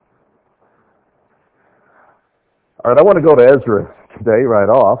All right, I want to go to Ezra today right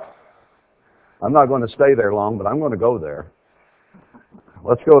off. I'm not going to stay there long, but I'm going to go there.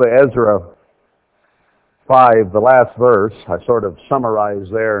 Let's go to Ezra 5, the last verse. I sort of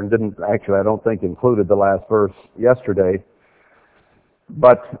summarized there and I don't think included the last verse yesterday.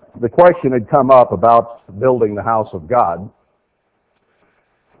 But the question had come up about building the house of God.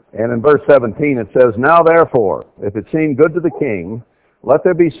 And in verse 17 it says, "Now therefore, if it seem good to the king, let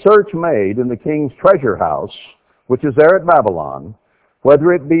there be search made in the king's treasure house, which is there at Babylon,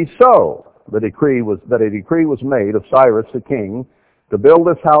 whether it be so that a decree was made of Cyrus the king to build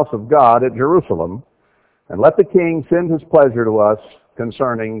this house of God at Jerusalem, and let the king send his pleasure to us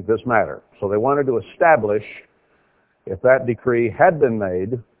concerning this matter." So they wanted to establish if that decree had been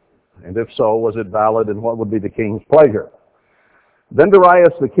made, and if so, was it valid, and what would be the king's pleasure. Then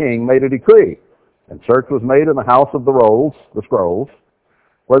Darius the king made a decree, and search was made in the house of the scrolls,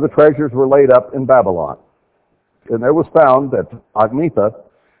 where the treasures were laid up in Babylon. And there was found at Agmitha,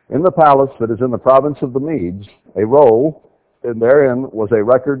 in the palace that is in the province of the Medes, a roll, and therein was a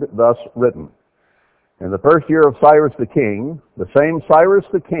record thus written: "In the first year of Cyrus the king, the same Cyrus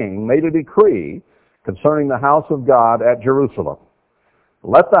the king made a decree concerning the house of God at Jerusalem.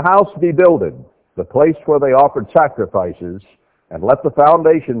 Let the house be builded, the place where they offered sacrifices, and let the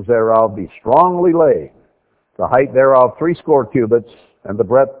foundations thereof be strongly laid, the height thereof 80 cubits, and the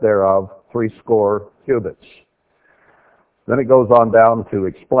breadth thereof 80 cubits." Then it goes on down to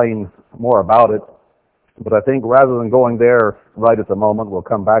explain more about it, but I think rather than going there right at the moment, we'll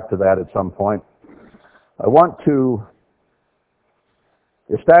come back to that at some point. I want to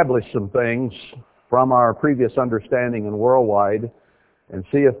establish some things from our previous understanding in worldwide and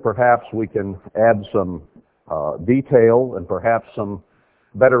see if perhaps we can add some detail and perhaps some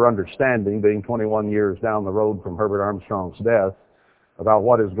better understanding, being 21 years down the road from Herbert Armstrong's death, about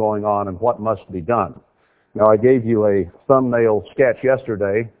what is going on and what must be done. Now, I gave you a thumbnail sketch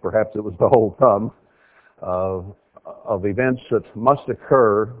yesterday, perhaps it was the whole thumb, of events that must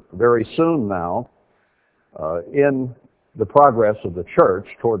occur very soon now in the progress of the church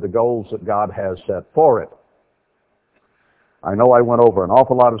toward the goals that God has set for it. I know I went over an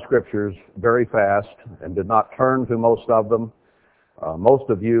awful lot of scriptures very fast and did not turn to most of them. Most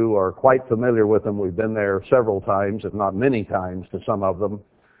of you are quite familiar with them. We've been there several times, if not many times, to some of them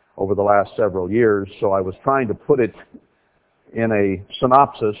over the last several years. So I was trying to put it in a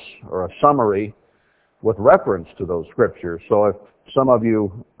synopsis or a summary with reference to those scriptures. So if some of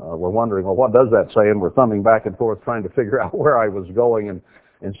you were wondering, well, what does that say? And we're thumbing back and forth trying to figure out where I was going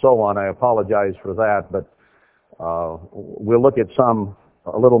and so on. I apologize for that, but we'll look at some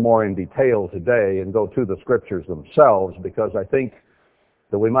a little more in detail today and go to the scriptures themselves, because I think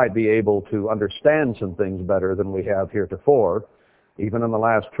that we might be able to understand some things better than we have heretofore, even in the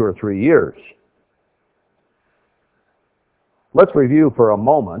last 2 or 3 years. Let's review for a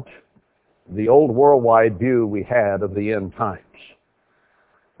moment the old worldwide view we had of the end times.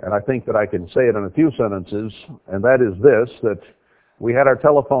 And I think that I can say it in a few sentences, and that is this, that we had our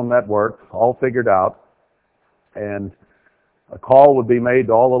telephone network all figured out, and a call would be made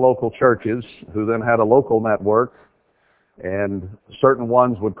to all the local churches, who then had a local network, and certain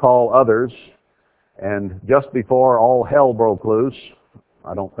ones would call others, and just before all hell broke loose,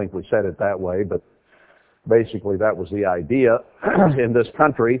 I don't think we said it that way, but basically that was the idea in this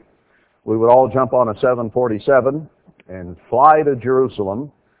country, we would all jump on a 747 and fly to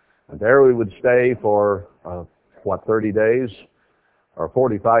Jerusalem, and there we would stay for, 30 days or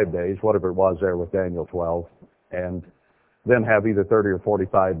 45 days, whatever it was there with Daniel 12, and then have either 30 or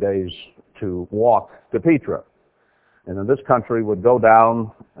 45 days to walk to Petra. And then this country would go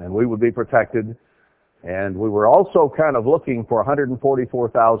down, and we would be protected, and we were also kind of looking for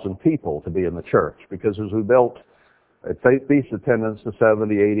 144,000 people to be in the church, because as we built at feast attendance to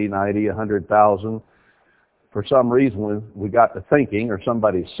 70, 80, 90, 100,000, for some reason we got to thinking, or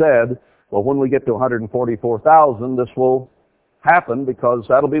somebody said, well, when we get to 144,000, this will happen because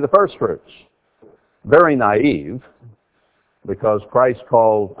that'll be the first fruits. Very naive, because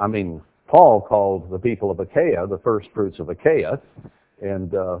Paul called the people of Achaia the first fruits of Achaia,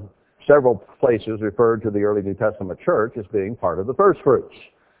 and several places referred to the early New Testament church as being part of the first fruits,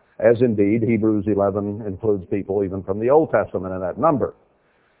 as indeed Hebrews 11 includes people even from the Old Testament in that number.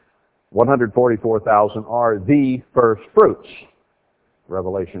 144,000 are the first fruits,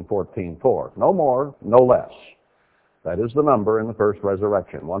 Revelation 14:4. No more, no less. That is the number in the first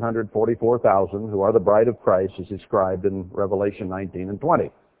resurrection. 144,000 who are the bride of Christ is described in Revelation 19 and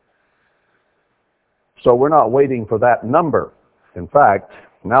 20. So we're not waiting for that number. In fact,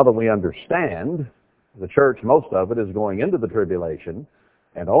 now that we understand, the church, most of it, is going into the tribulation,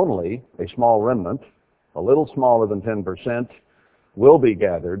 and only a small remnant a little smaller than 10%, will be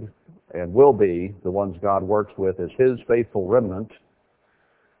gathered and will be the ones God works with as his faithful remnant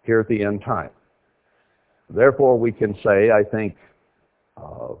here at the end time. Therefore, we can say, I think,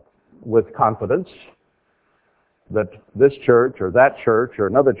 with confidence, that this church or that church or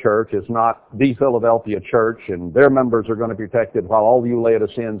another church is not the Philadelphia church and their members are going to be protected while all you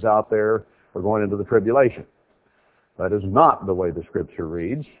Laodiceans out there are going into the tribulation. That is not the way the Scripture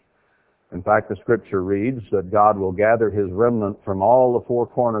reads. In fact, the Scripture reads that God will gather his remnant from all the four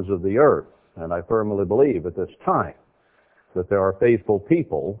corners of the earth. And I firmly believe at this time that there are faithful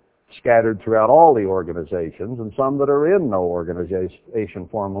people scattered throughout all the organizations, and some that are in no organization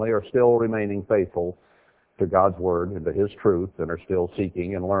formally are still remaining faithful to God's Word and to his truth and are still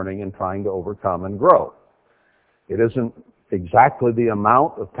seeking and learning and trying to overcome and grow. It isn't exactly the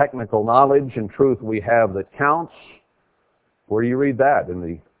amount of technical knowledge and truth we have that counts. Where do you read that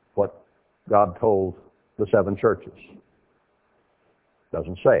in what God told the seven churches?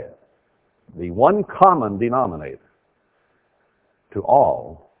 Doesn't say it. The one common denominator to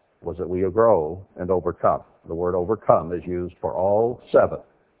all was that we grow and overcome. The word overcome is used for all seven.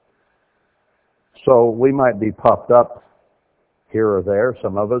 So we might be puffed up here or there,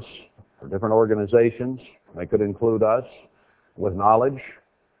 some of us, for different organizations. They could include us with knowledge.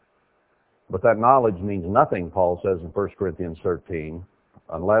 But that knowledge means nothing, Paul says in 1 Corinthians 13,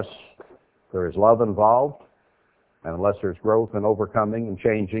 unless there is love involved and unless there's growth and overcoming and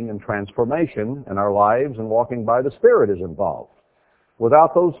changing and transformation in our lives and walking by the Spirit is involved.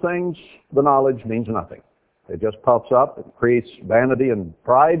 Without those things, the knowledge means nothing. It just puffs up, it creates vanity and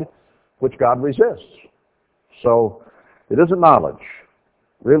pride, which God resists. So it isn't knowledge.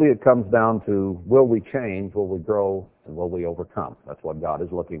 Really it comes down to, will we change, will we grow, and will we overcome? That's what God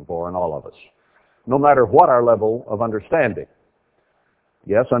is looking for in all of us, no matter what our level of understanding.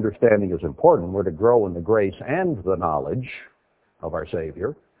 Yes, understanding is important. We're to grow in the grace and the knowledge of our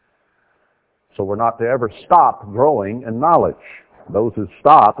Savior. So we're not to ever stop growing in knowledge. Those who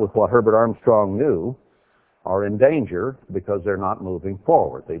stop with what Herbert Armstrong knew are in danger because they're not moving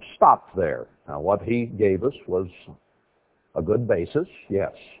forward. They've stopped there. Now, what he gave us was a good basis,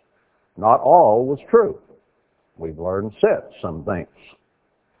 yes. Not all was true. We've learned since some things.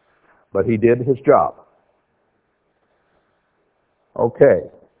 But he did his job. Okay.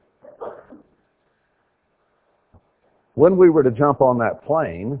 When we were to jump on that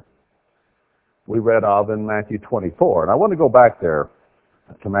plane, we read of in Matthew 24. And I want to go back there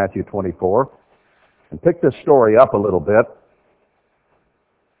to Matthew 24 and pick this story up a little bit.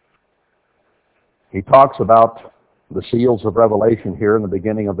 He talks about the seals of Revelation here in the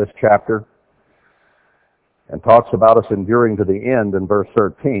beginning of this chapter and talks about us enduring to the end in verse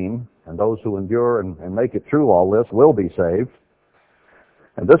 13. And those who endure and make it through all this will be saved.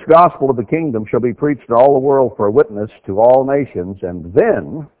 And this gospel of the kingdom shall be preached in all the world for a witness to all nations, and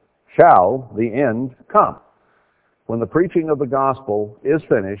then shall the end come. When the preaching of the gospel is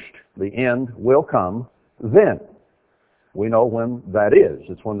finished, the end will come then. We know when that is.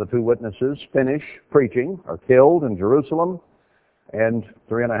 It's when the two witnesses finish preaching, are killed in Jerusalem, and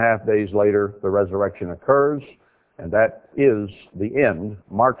 3.5 days later the resurrection occurs, and that is the end,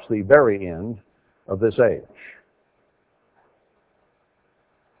 marks the very end of this age.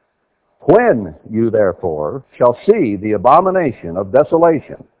 When you therefore shall see the abomination of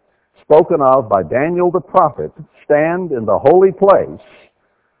desolation spoken of by Daniel the prophet stand in the holy place,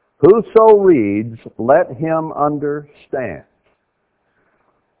 whoso reads, let him understand.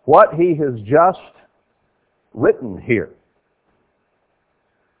 What he has just written here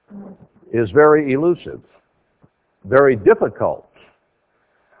is very elusive, very difficult.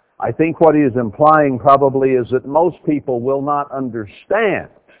 I think what he is implying probably is that most people will not understand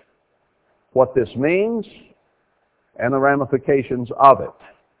what this means and the ramifications of it.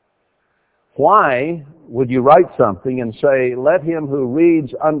 Why would you write something and say, let him who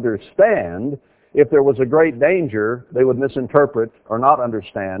reads understand, if there was a great danger they would misinterpret or not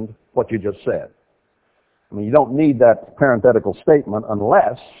understand what you just said? I mean, you don't need that parenthetical statement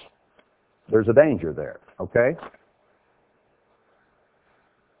unless there's a danger there, okay?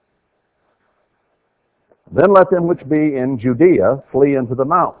 Then let them which be in Judea flee into the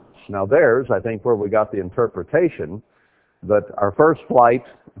mountains. Now there's, I think, where we got the interpretation that our first flight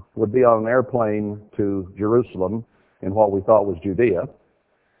would be on an airplane to Jerusalem in what we thought was Judea,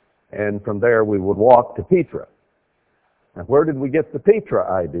 and from there we would walk to Petra. Now where did we get the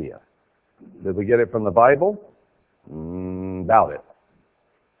Petra idea? Did we get it from the Bible? Doubt it.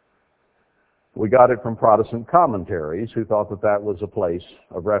 We got it from Protestant commentaries who thought that that was a place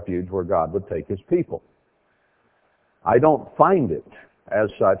of refuge where God would take his people. I don't find it as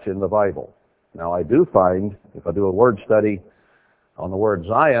such in the Bible. Now I do find, if I do a word study on the word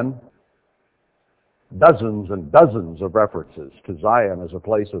Zion, dozens and dozens of references to Zion as a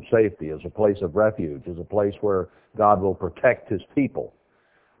place of safety, as a place of refuge, as a place where God will protect his people,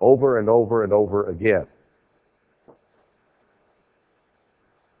 over and over and over again.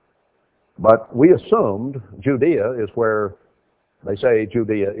 But we assumed Judea is where they say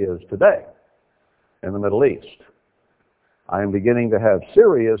Judea is today, in the Middle East. I am beginning to have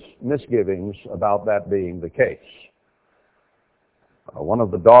serious misgivings about that being the case. One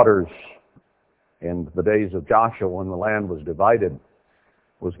of the daughters in the days of Joshua, when the land was divided,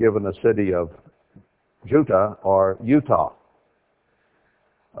 was given the city of Judah or Utah,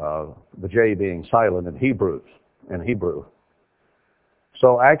 the J being silent in Hebrew.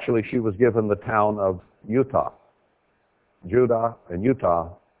 So actually she was given the town of Utah. Judah and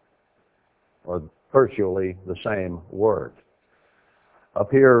Utah are virtually the same word. Up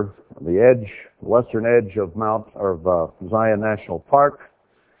here, the edge, western edge of Zion National Park,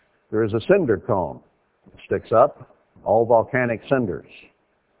 there is a cinder cone that sticks up, all volcanic cinders.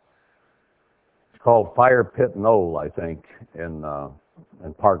 It's called Fire Pit Knoll, I think, in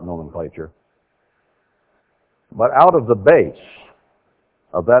park nomenclature. But out of the base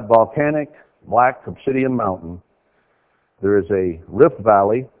of that volcanic black obsidian mountain, there is a rift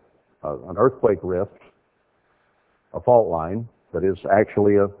valley, an earthquake rift, a fault line that is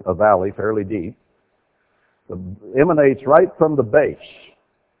actually a valley fairly deep, that emanates right from the base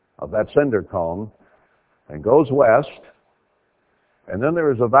of that cinder cone and goes west, and then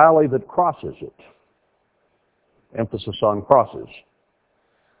there is a valley that crosses it. Emphasis on crosses.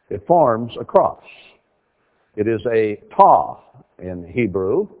 It forms a cross. It is a taw in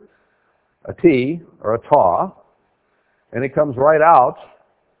Hebrew, a T or a taw, and it comes right out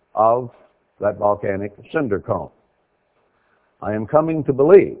of that volcanic cinder cone. I am coming to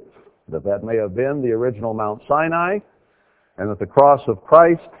believe that that may have been the original Mount Sinai, and that the cross of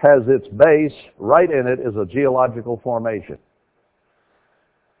Christ has its base right in it as a geological formation.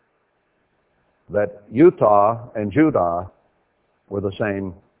 That Utah and Judah were the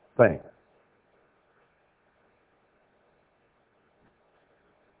same thing.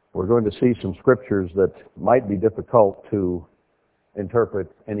 We're going to see some scriptures that might be difficult to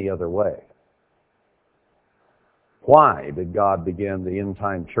interpret any other way. Why did God begin the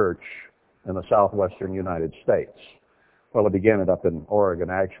end-time church in the southwestern United States? Well, he began it up in Oregon,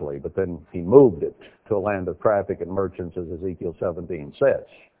 actually, but then he moved it to a land of traffic and merchants, as Ezekiel 17 says.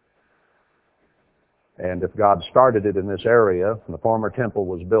 And if God started it in this area, and the former temple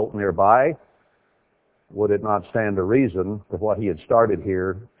was built nearby, would it not stand to reason that what he had started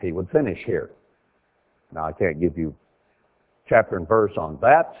here, he would finish here? Now, I can't give you chapter and verse on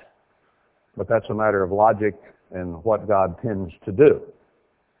that, but that's a matter of logic and what God tends to do.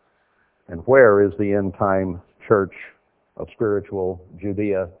 And where is the end-time church of spiritual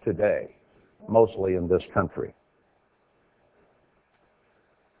Judea today? Mostly in this country.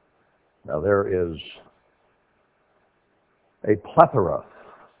 Now, there is a plethora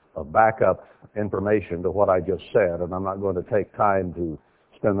of backup information to what I just said, and I'm not going to take time to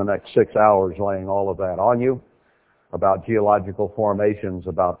spend the next 6 hours laying all of that on you, about geological formations,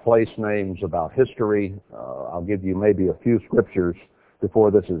 about place names, about history. I'll give you maybe a few scriptures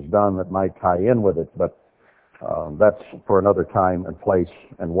before this is done that might tie in with it, but that's for another time and place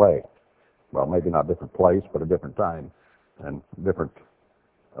and way. Well, maybe not different place, but a different time and different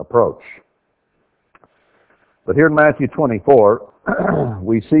approach. But here in Matthew 24,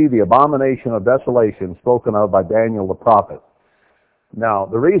 we see the abomination of desolation spoken of by Daniel the prophet. Now,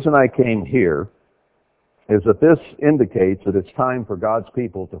 the reason I came here is that this indicates that it's time for God's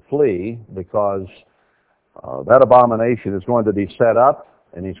people to flee, because that abomination is going to be set up,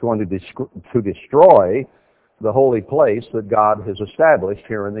 and he's going to destroy the holy place that God has established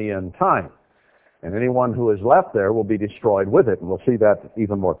here in the end time. And anyone who is left there will be destroyed with it, and we'll see that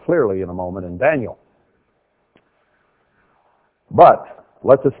even more clearly in a moment in Daniel. But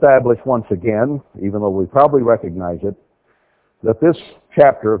let's establish once again, even though we probably recognize it, that this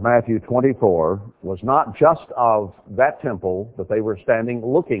chapter of Matthew 24 was not just of that temple that they were standing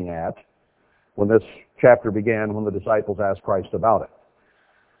looking at when this chapter began, when the disciples asked Christ about it.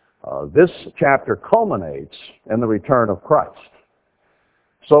 This chapter culminates in the return of Christ.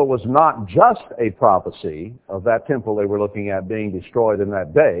 So it was not just a prophecy of that temple they were looking at being destroyed in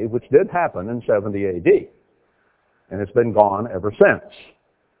that day, which did happen in 70 A.D., and it's been gone ever since,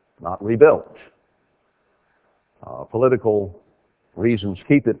 not rebuilt. Political reasons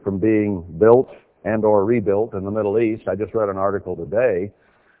keep it from being built and or rebuilt in the Middle East. I just read an article today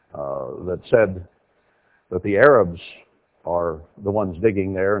that said that the Arabs are the ones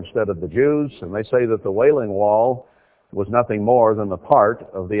digging there instead of the Jews, and they say that the Wailing Wall was nothing more than the part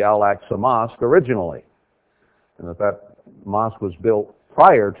of the Al-Aqsa Mosque originally, and that mosque was built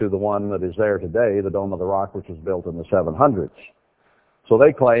prior to the one that is there today, the Dome of the Rock, which was built in the 700s. So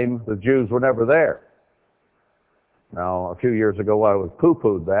they claim the Jews were never there. Now, a few years ago I would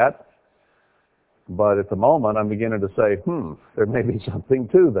poo-pooed that, but at the moment I'm beginning to say, there may be something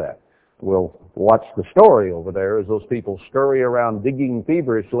to that. We'll watch the story over there as those people scurry around digging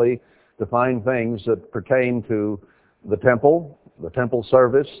feverishly to find things that pertain to the temple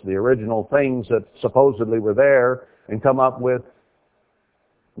service, the original things that supposedly were there, and come up with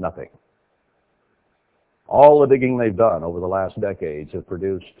nothing. All the digging they've done over the last decades have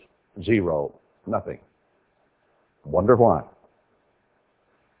produced zero, nothing. Wonder why.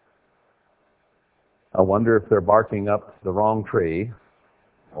 I wonder if they're barking up the wrong tree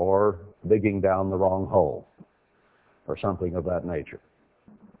or digging down the wrong hole or something of that nature.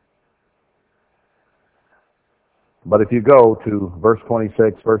 But if you go to verse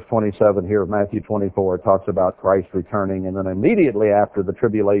 26, verse 27 here of Matthew 24, it talks about Christ returning, and then immediately after the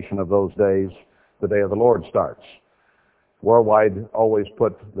tribulation of those days, the day of the Lord starts. Worldwide always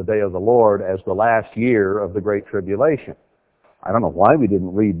put the day of the Lord as the last year of the Great Tribulation. I don't know why we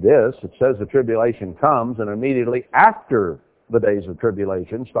didn't read this. It says the tribulation comes, and immediately after the days of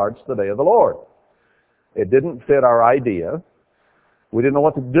tribulation starts the day of the Lord. It didn't fit our idea. We didn't know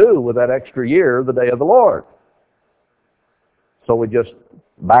what to do with that extra year, the day of the Lord. So we just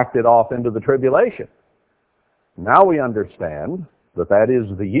backed it off into the tribulation. Now we understand that that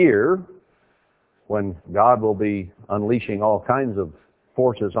is the year when God will be unleashing all kinds of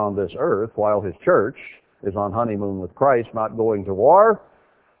forces on this earth while His church is on honeymoon with Christ, not going to war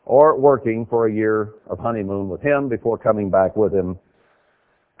or working for a year of honeymoon with Him before coming back with Him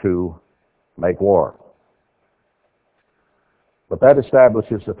to make war. But that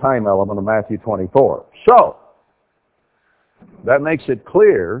establishes the time element of Matthew 24. So, that makes it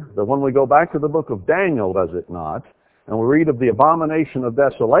clear that when we go back to the book of Daniel, does it not, and we read of the abomination of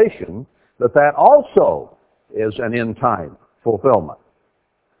desolation, that also is an end-time fulfillment.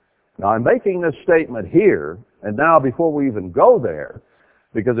 Now, I'm making this statement here, and now before we even go there,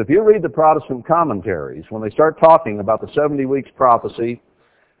 because if you read the Protestant commentaries, when they start talking about the 70 weeks prophecy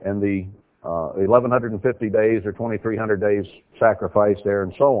and the 1,150 days or 2,300 days sacrifice there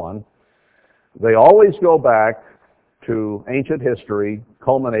and so on, they always go back to ancient history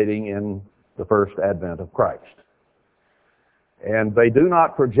culminating in the first advent of Christ. And they do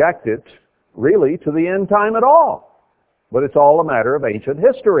not project it really to the end time at all, but it's all a matter of ancient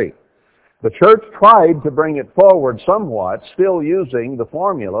history. The church tried to bring it forward somewhat, still using the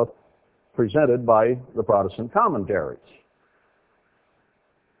formula presented by the Protestant commentaries.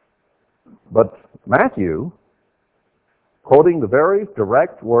 But Matthew, quoting the very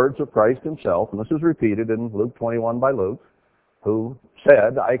direct words of Christ Himself, and this is repeated in Luke 21 by Luke, who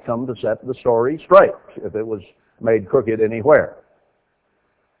said, I come to set the story straight, if it was made crooked anywhere.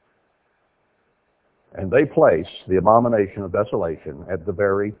 And they place the abomination of desolation at the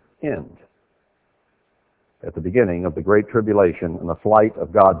very end, at the beginning of the Great Tribulation and the flight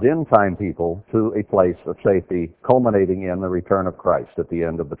of God's end-time people to a place of safety, culminating in the return of Christ at the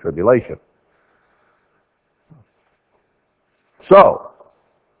end of the tribulation. So,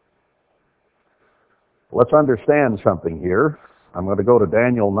 let's understand something here. I'm going to go to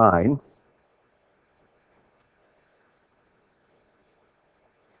Daniel 9.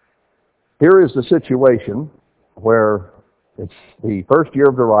 Here is the situation where it's the first year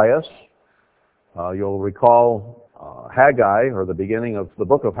of Darius. You'll recall Haggai, or the beginning of the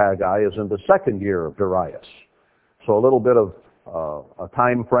book of Haggai, is in the second year of Darius. So a little bit of a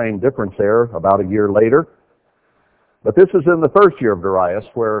time frame difference there, about a year later. But this is in the first year of Darius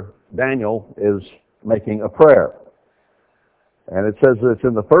where Daniel is making a prayer. And it says that it's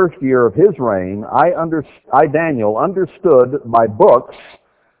in the first year of his reign, I, Daniel, understood by books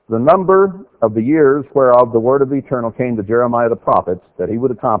the number of the years whereof the word of the Eternal came to Jeremiah the prophet, that he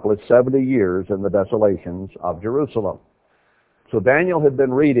would accomplish 70 years in the desolations of Jerusalem. So Daniel had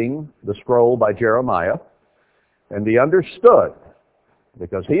been reading the scroll by Jeremiah, and he understood,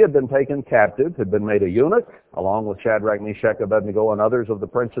 because he had been taken captive, had been made a eunuch, along with Shadrach, Meshach, Abednego, and others of the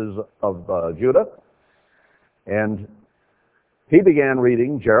princes of Judah. And he began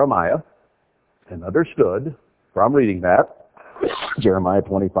reading Jeremiah, and understood, from reading that, Jeremiah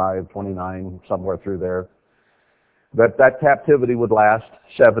 25, 29, somewhere through there, that captivity would last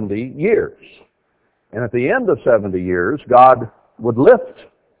 70 years. And at the end of 70 years, God would lift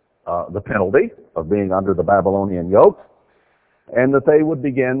the penalty of being under the Babylonian yoke, and that they would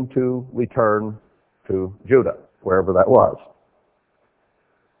begin to return to Judah. wherever that was.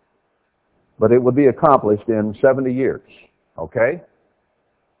 But it would be accomplished in 70 years. Okay?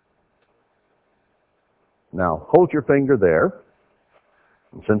 Now, hold your finger there.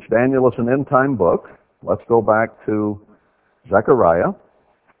 And since Daniel is an end-time book, let's go back to Zechariah.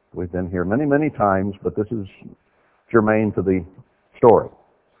 We've been here many, many times, but this is germane to the story.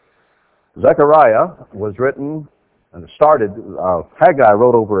 Zechariah was written and started, Haggai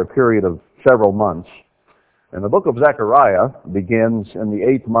wrote over a period of several months. And the book of Zechariah begins in the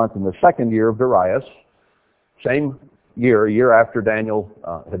 8th month in the 2nd year of Darius, same year, a year after Daniel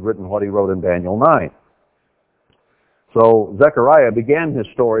had written what he wrote in Daniel 9. So Zechariah began his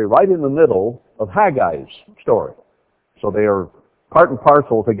story right in the middle of Haggai's story. So they are part and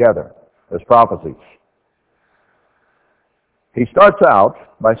parcel together as prophecies. He starts out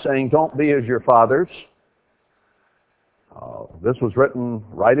by saying, don't be as your fathers. This was written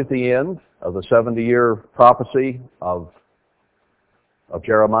right at the end of the 70-year prophecy of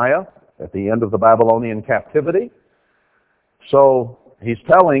Jeremiah, at the end of the Babylonian captivity. So he's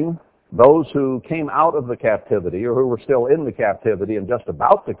telling those who came out of the captivity, or who were still in the captivity and just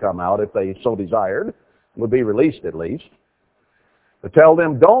about to come out, if they so desired, would be released at least, to tell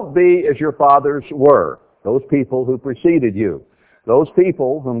them, don't be as your fathers were, those people who preceded you, those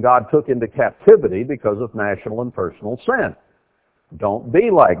people whom God took into captivity because of national and personal sin. Don't be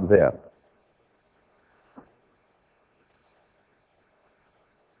like them.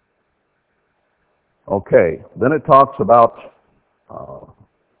 Okay, then it talks about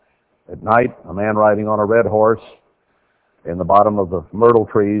at night, a man riding on a red horse in the bottom of the myrtle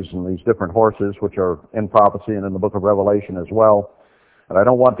trees, and these different horses, which are in prophecy and in the book of Revelation as well. And I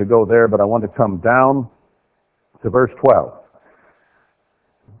don't want to go there, but I want to come down to verse 12.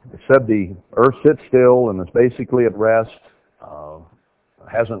 It said the earth sits still and is basically at rest.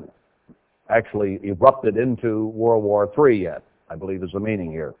 Hasn't actually erupted into World War III yet, I believe is the meaning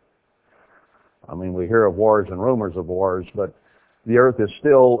here. I mean, we hear of wars and rumors of wars, but the earth is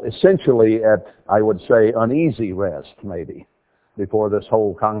still essentially at, I would say, uneasy rest, maybe, before this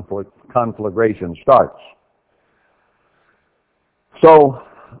whole conflagration starts. So,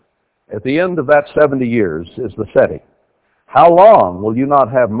 at the end of that 70 years is the setting. How long will you not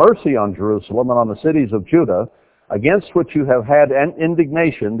have mercy on Jerusalem and on the cities of Judah, against which you have had an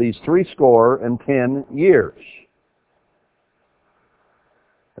indignation these 70 years?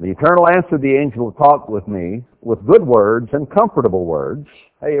 And the Eternal answered the angel who talked with me with good words and comfortable words.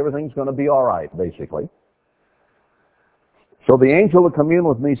 Hey, everything's going to be all right, basically. So the angel who communed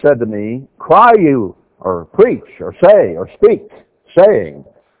with me said to me, cry you, or preach, or say, or speak, saying,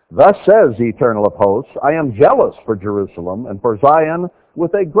 thus says the Eternal of hosts, I am jealous for Jerusalem and for Zion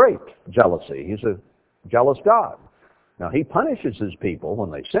with a great jealousy. He's a jealous God. Now, he punishes his people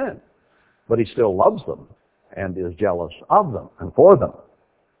when they sin, but he still loves them and is jealous of them and for them.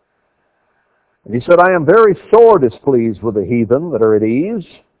 And he said, I am very sore displeased with the heathen that are at ease,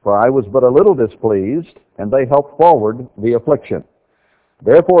 for I was but a little displeased, and they helped forward the affliction.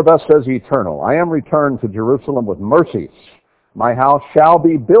 Therefore thus says the Eternal, I am returned to Jerusalem with mercies. My house shall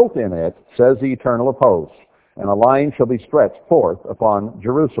be built in it, says the Eternal of hosts, and a line shall be stretched forth upon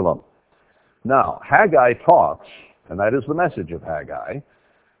Jerusalem. Now, Haggai talks, and that is the message of Haggai,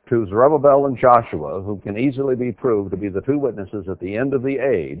 to Zerubbabel and Joshua, who can easily be proved to be the two witnesses at the end of the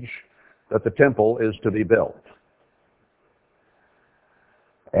age that the temple is to be built.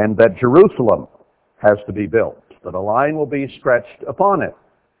 And that Jerusalem has to be built, that a line will be stretched upon it.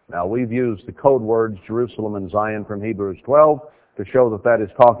 Now, we've used the code words Jerusalem and Zion from Hebrews 12 to show that that is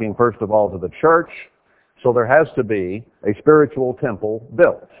talking, first of all, to the church. So there has to be a spiritual temple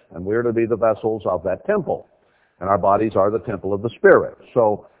built, and we're to be the vessels of that temple. And our bodies are the temple of the Spirit.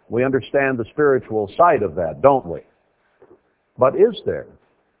 So we understand the spiritual side of that, don't we? But is there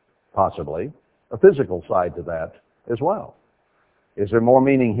possibly a physical side to that as well? Is there more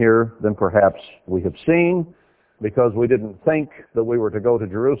meaning here than perhaps we have seen, because we didn't think that we were to go to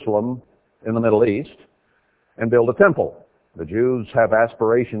Jerusalem in the Middle East and build a temple? The Jews have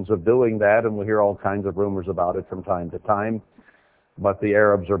aspirations of doing that, and we hear all kinds of rumors about it from time to time, but the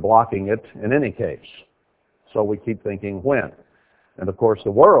Arabs are blocking it in any case. So we keep thinking, when? And of course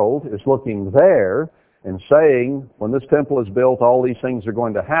the world is looking there and saying, when this temple is built, all these things are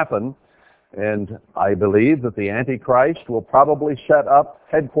going to happen. And I believe that the Antichrist will probably set up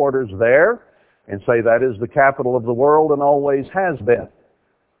headquarters there and say that is the capital of the world and always has been.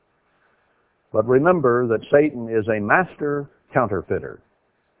 But remember that Satan is a master counterfeiter.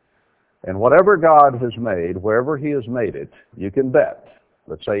 And whatever God has made, wherever he has made it, you can bet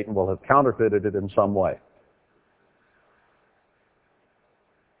that Satan will have counterfeited it in some way.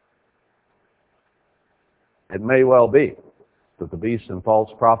 It may well be that the beast and false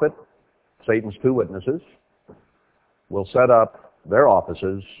prophet, Satan's two witnesses, will set up their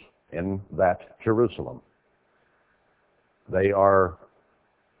offices in that Jerusalem. They are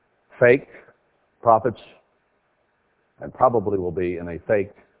fake prophets and probably will be in a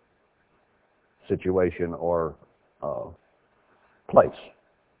fake situation or place,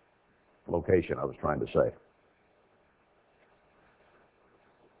 location, I was trying to say.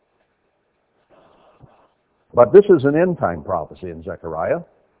 But this is an end-time prophecy in Zechariah.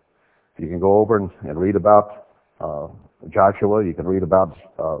 You can go over and read about Joshua. You can read about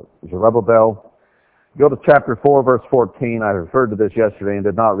Zerubbabel. Go to chapter 4, verse 14. I referred to this yesterday and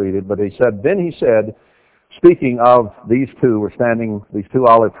did not read it, but then he said, speaking of these two, were standing, these two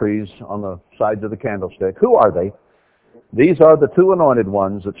olive trees on the sides of the candlestick. Who are they? These are the two anointed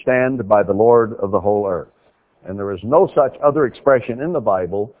ones that stand by the Lord of the whole earth. And there is no such other expression in the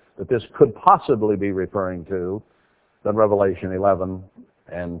Bible that this could possibly be referring to than Revelation 11.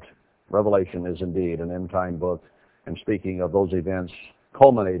 And Revelation is indeed an end-time book, and speaking of those events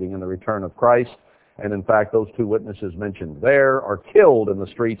culminating in the return of Christ. And in fact, those two witnesses mentioned there are killed in the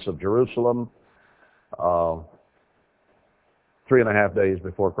streets of Jerusalem 3.5 days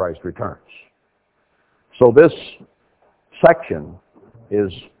before Christ returns. So this section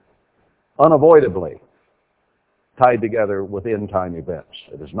is unavoidably tied together with end-time events.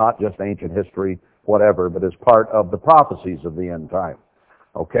 It is not just ancient history, whatever, but is part of the prophecies of the end time.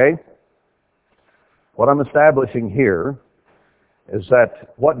 Okay? What I'm establishing here is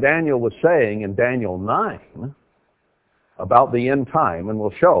that what Daniel was saying in Daniel 9 about the end time, and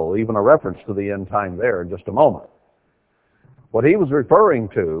we'll show even a reference to the end time there in just a moment. What he was referring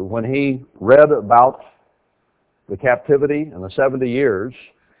to when he read about the captivity and the 70 years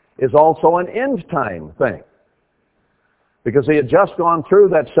is also an end time thing. Because he had just gone through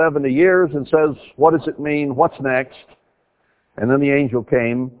that 70 years and says, what does it mean? What's next? And then the angel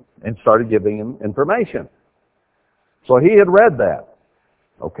came and started giving him information. So he had read that.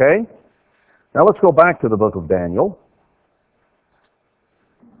 Okay? Now let's go back to the book of Daniel.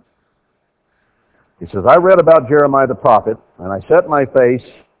 He says, I read about Jeremiah the prophet, and I set my face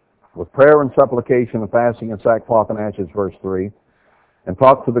with prayer and supplication and fasting and sackcloth and ashes, verse 3, and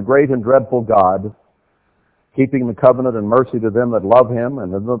talked to the great and dreadful God, keeping the covenant and mercy to them that love him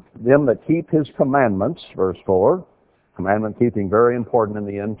and them that keep his commandments, verse 4. Commandment keeping, very important in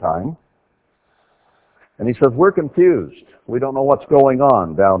the end time. And he says, we're confused. We don't know what's going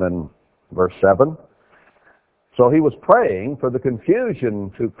on, down in verse 7. So he was praying for the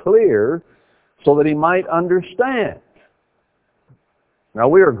confusion to clear so that he might understand. Now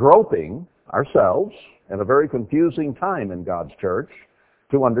we are groping ourselves in a very confusing time in God's church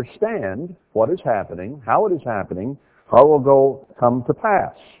to understand what is happening, how it is happening, how it will come to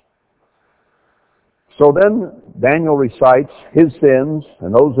pass. So then Daniel recites his sins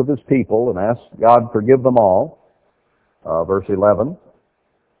and those of his people and asks God forgive them all, verse 11,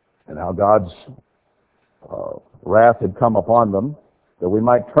 and how God's wrath had come upon them, that we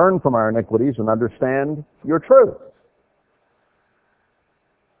might turn from our iniquities and understand your truth.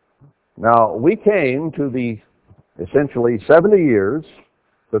 Now, we came to the essentially 70 years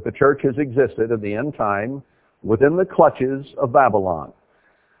that the church has existed in the end time within the clutches of Babylon.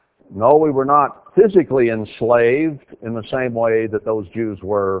 No, we were not physically enslaved in the same way that those Jews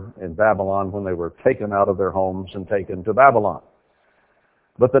were in Babylon when they were taken out of their homes and taken to Babylon.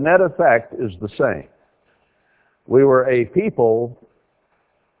 But the net effect is the same. We were a people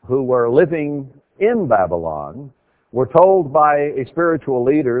who were living in Babylon, were told by a spiritual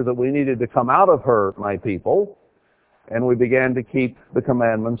leader that we needed to come out of her, my people, and we began to keep the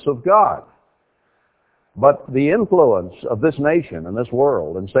commandments of God. But the influence of this nation and this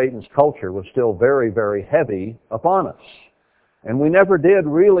world and Satan's culture was still very, very heavy upon us. And we never did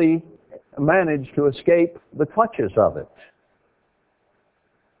really manage to escape the clutches of it.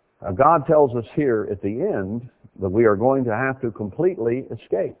 Now, God tells us here at the end that we are going to have to completely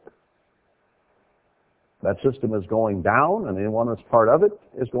escape. That system is going down, and anyone that's part of it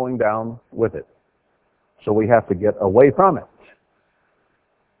is going down with it. So we have to get away from it.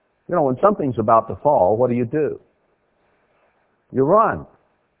 You know, when something's about to fall, what do? You run.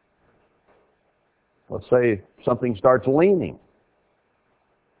 Let's say something starts leaning.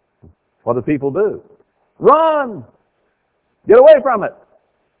 What do people do? Run! Get away from it.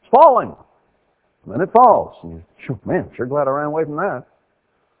 It's falling. And then it falls. And man, sure glad I ran away from that.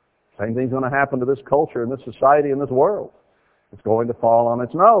 Same thing's going to happen to this culture and this society and this world. It's going to fall on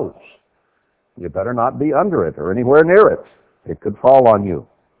its nose. You better not be under it or anywhere near it. It could fall on you.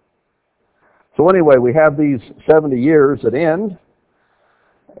 So anyway, we have these 70 years that end,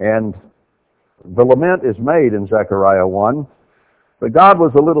 and the lament is made in Zechariah 1, but God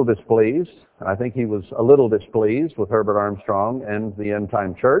was a little displeased, and I think he was a little displeased with Herbert Armstrong and the End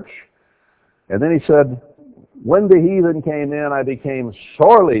Time Church. And then he said, when the heathen came in, I became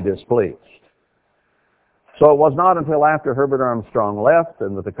sorely displeased. So it was not until after Herbert Armstrong left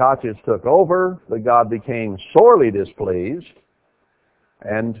and the Takaches took over that God became sorely displeased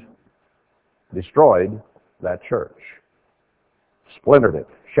and destroyed that church. Splintered it,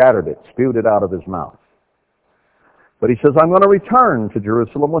 shattered it, spewed it out of his mouth. But he says, I'm going to return to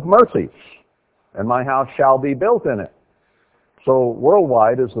Jerusalem with mercies, and my house shall be built in it. So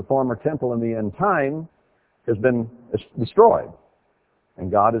worldwide, as the former temple in the end time has been destroyed,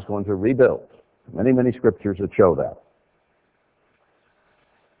 and God is going to rebuild. Many, many scriptures that show that.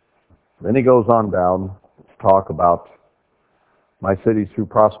 Then he goes on down to talk about my cities through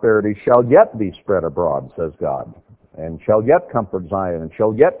prosperity shall yet be spread abroad, says God, and shall yet comfort Zion, and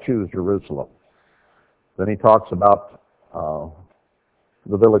shall yet choose Jerusalem. Then he talks about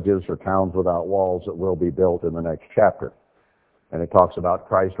the villages or towns without walls that will be built in the next chapter. And it talks about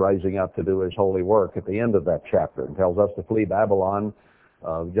Christ rising up to do his holy work at the end of that chapter, and tells us to flee Babylon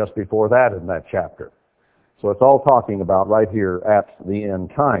just before that in that chapter. So it's all talking about right here at the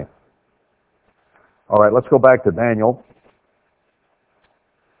end time. All right, let's go back to Daniel.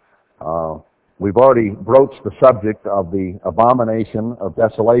 We've already broached the subject of the abomination of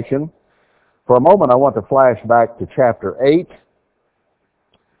desolation. For a moment, I want to flash back to chapter 8,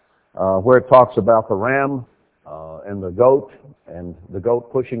 where it talks about the ram and the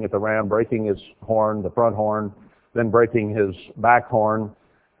goat pushing at the ram, breaking his horn, the front horn, then breaking his back horn,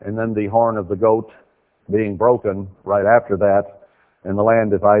 and then the horn of the goat being broken right after that, and the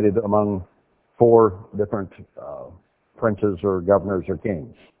land divided among 4 different princes or governors or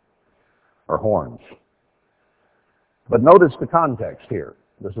kings, or horns. But notice the context here.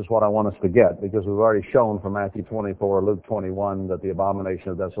 This is what I want us to get, because we've already shown from Matthew 24, Luke 21, that the abomination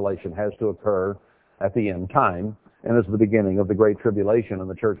of desolation has to occur at the end time, and is the beginning of the Great Tribulation and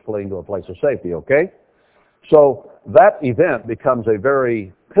the church fleeing to a place of safety, okay? So that event becomes a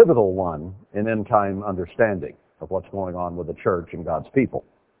very pivotal one in end time understanding of what's going on with the church and God's people.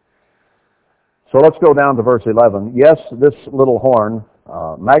 So let's go down to verse 11. Yes, this little horn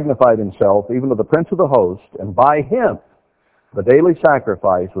magnified himself even to the prince of the host, and by him the daily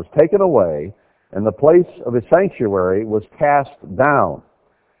sacrifice was taken away, and the place of his sanctuary was cast down.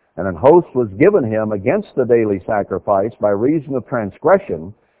 And an host was given him against the daily sacrifice by reason of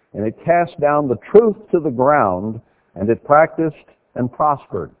transgression, and it cast down the truth to the ground, and it practiced and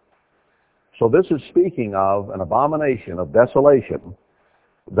prospered. So this is speaking of an abomination of desolation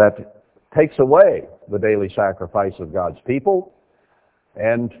that takes away the daily sacrifice of God's people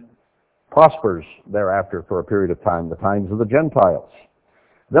and prospers thereafter for a period of time, the times of the Gentiles.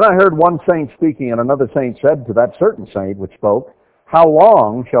 Then I heard one saint speaking, and another saint said to that certain saint which spoke, how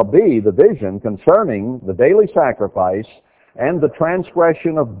long shall be the vision concerning the daily sacrifice and the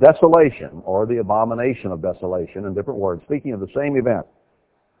transgression of desolation, or the abomination of desolation, in different words, speaking of the same event,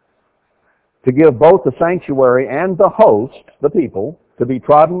 to give both the sanctuary and the host, the people, to be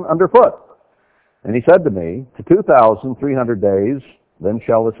trodden underfoot? And he said to me, to 2,300 days, then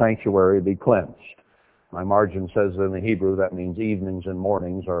shall the sanctuary be cleansed. My margin says in the Hebrew that means evenings and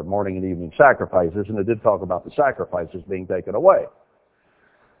mornings, or morning and evening sacrifices, and it did talk about the sacrifices being taken away.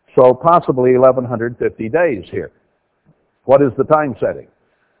 So possibly 1,150 days here. What is the time setting?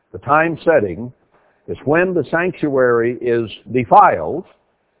 The time setting is when the sanctuary is defiled,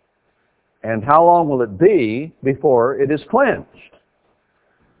 and how long will it be before it is cleansed?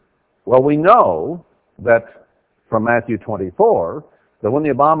 Well, we know that from Matthew 24, that when the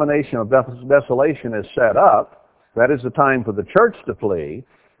abomination of desolation is set up, that is the time for the church to flee,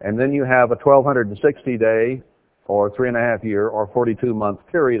 and then you have a 1,260-day or 3.5 year or 42-month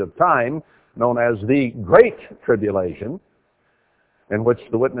period of time known as the Great Tribulation, in which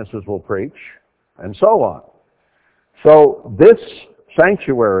the witnesses will preach, and so on. So this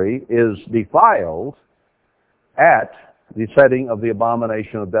sanctuary is defiled at the setting of the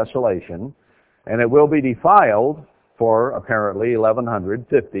abomination of desolation, and it will be defiled for apparently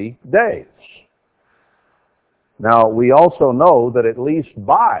 1,150 days. Now, we also know that at least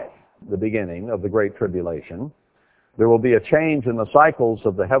by the beginning of the Great Tribulation, there will be a change in the cycles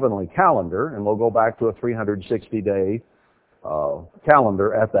of the heavenly calendar, and we'll go back to a 360-day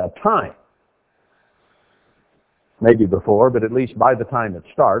calendar at that time. Maybe before, but at least by the time it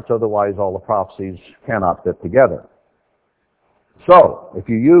starts, otherwise all the prophecies cannot fit together. So, if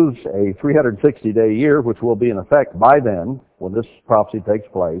you use a 360-day year, which will be in effect by then, when this prophecy takes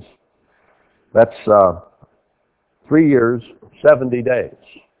place, that's 3 years, 70 days.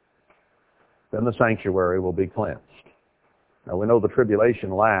 then the sanctuary will be cleansed. Now we know the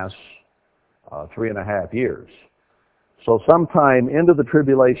tribulation lasts 3.5 years. So sometime into the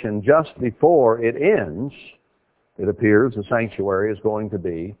tribulation, just before it ends, it appears the sanctuary is going to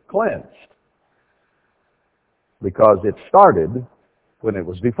be cleansed. Because it started when it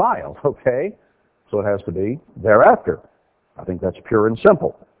was defiled, okay? So it has to be thereafter. I think that's pure and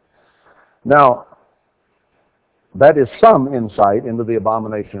simple. Now, that is some insight into the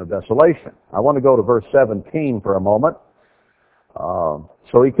abomination of desolation. I want to go to verse 17 for a moment.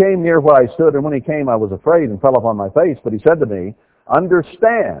 So he came near where I stood, and when he came, I was afraid and fell upon my face. But he said to me,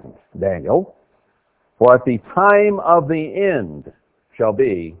 understand, Daniel, for at the time of the end shall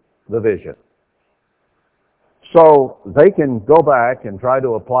be the vision. So they can go back and try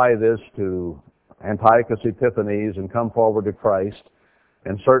to apply this to Antiochus Epiphanes and come forward to Christ,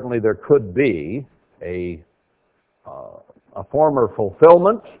 and certainly there could be a former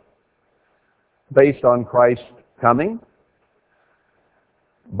fulfillment based on Christ's coming,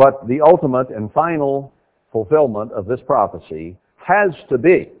 but the ultimate and final fulfillment of this prophecy has to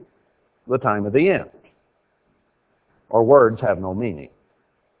be the time of the end, or words have no meaning.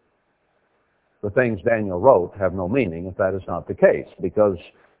 The things Daniel wrote have no meaning if that is not the case, because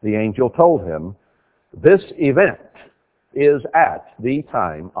the angel told him, this event is at the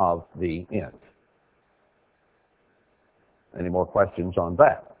time of the end. Any more questions on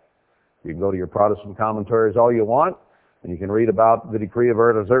that? You can go to your Protestant commentaries all you want, and you can read about the decree of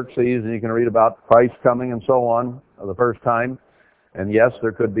Artaxerxes, and you can read about Christ coming and so on the first time. And yes,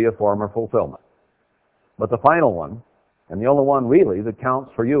 there could be a former fulfillment. But the final one, and the only one really that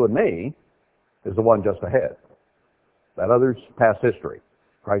counts for you and me, is the one just ahead. That other's past history.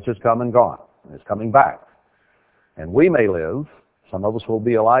 Christ has come and gone, and is coming back. And we may live, some of us will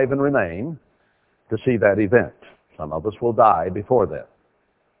be alive and remain, to see that event. Some of us will die before then.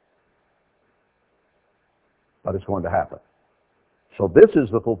 But it's going to happen. So this is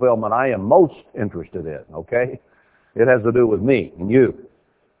the fulfillment I am most interested in, okay? It has to do with me and you.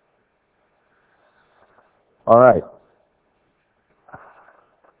 All right.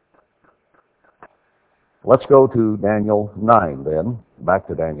 Let's go to Daniel 9 then, back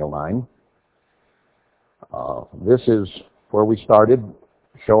to Daniel 9. This is where we started,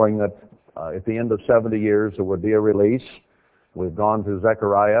 showing that at the end of 70 years there would be a release. We've gone to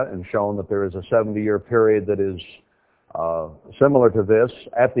Zechariah and shown that there is a 70-year period that is similar to this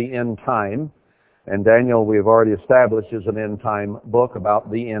at the end time. And Daniel, we've already established, is an end time book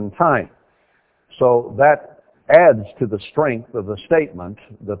about the end time. So that adds to the strength of the statement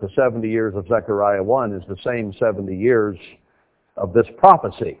that the 70 years of Zechariah 1 is the same 70 years of this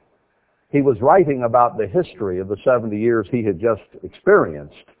prophecy. He was writing about the history of the 70 years he had just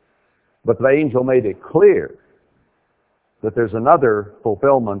experienced, but the angel made it clear that there's another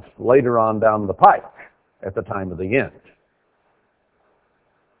fulfillment later on down the pike at the time of the end.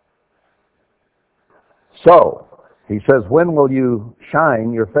 So, he says, when will you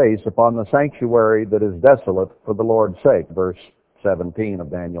shine your face upon the sanctuary that is desolate for the Lord's sake? Verse 17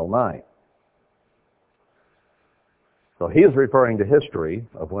 of Daniel 9. So he is referring to history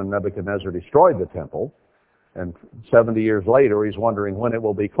of when Nebuchadnezzar destroyed the temple, and 70 years later he's wondering when it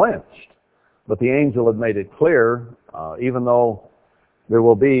will be cleansed. But the angel had made it clear, even though there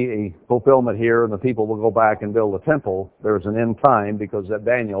will be a fulfillment here and the people will go back and build the temple, there's an end time, because that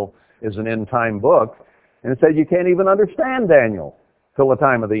Daniel is an end time book. And it said you can't even understand Daniel till the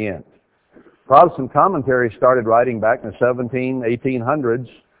time of the end. Protestant commentaries started writing back in the 1800s,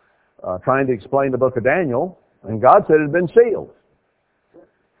 trying to explain the book of Daniel, and God said it had been sealed.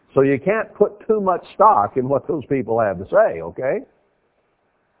 So you can't put too much stock in what those people have to say, okay?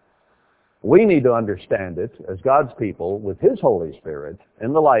 We need to understand it as God's people with His Holy Spirit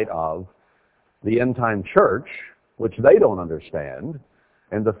in the light of the end-time church, which they don't understand,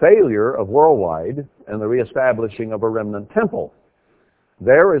 and the failure of worldwide and the reestablishing of a remnant temple.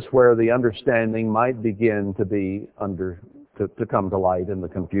 There is where the understanding might begin to be to come to light and the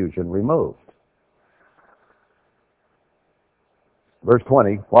confusion removed. Verse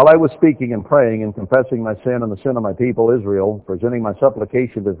 20, while I was speaking and praying and confessing my sin and the sin of my people Israel, presenting my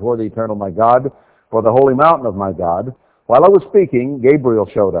supplication before the eternal my God, for the holy mountain of my God, while I was speaking, Gabriel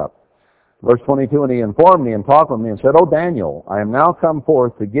showed up. Verse 22, and he informed me and talked with me and said, O Daniel, I am now come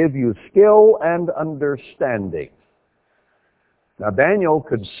forth to give you skill and understanding. Now Daniel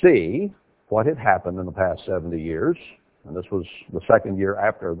could see what had happened in the past 70 years, and this was the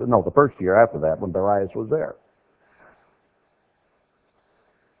first year after that when Darius was there.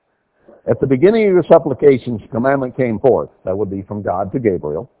 At the beginning of your supplications, commandment came forth. That would be from God to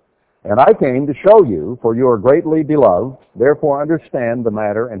Gabriel. And I came to show you, for you are greatly beloved, therefore understand the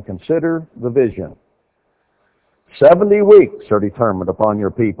matter and consider the vision. 70 weeks are determined upon your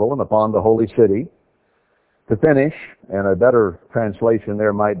people and upon the holy city to finish, and a better translation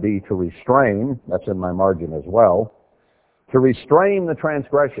there might be to restrain, that's in my margin as well, to restrain the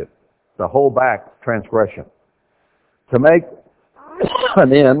transgression, to hold back transgression, to make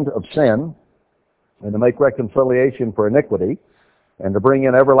an end of sin, and to make reconciliation for iniquity, and to bring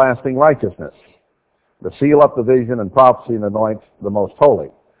in everlasting righteousness, to seal up the vision and prophecy and anoint the most holy.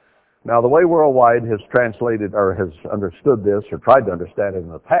 Now, the way Worldwide has translated or has understood this or tried to understand it in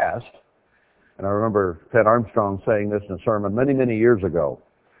the past, and I remember Ted Armstrong saying this in a sermon many, many years ago,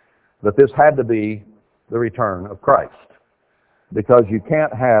 that this had to be the return of Christ. Because you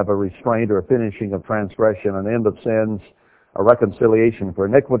can't have a restraint or a finishing of transgression, an end of sins, a reconciliation for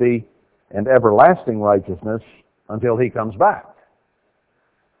iniquity, and everlasting righteousness until he comes back.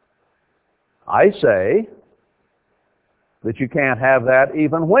 I say that you can't have that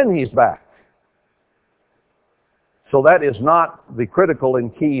even when he's back. So that is not the critical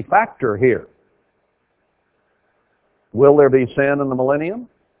and key factor here. Will there be sin in the millennium?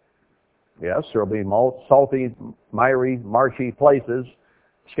 Yes, there will be salty, miry, marshy places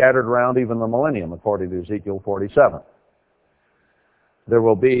scattered around even the millennium, according to Ezekiel 47. There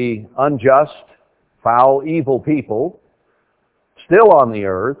will be unjust, foul, evil people still on the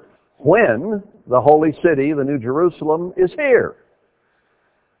earth when the holy city, the New Jerusalem, is here.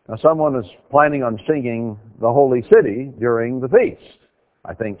 Now, someone is planning on singing the holy city during the feast,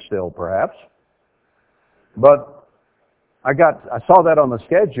 I think still perhaps. But I saw that on the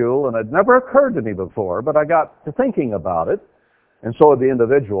schedule, and it never occurred to me before, but I got to thinking about it, and so did the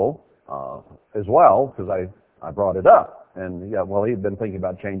individual as well, because I brought it up. And yeah, well, he'd been thinking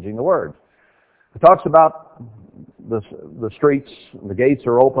about changing the words. It talks about the streets, the gates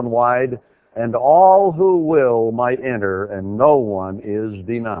are open wide, and all who will might enter, and no one is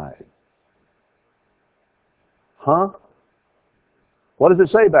denied. Huh? What does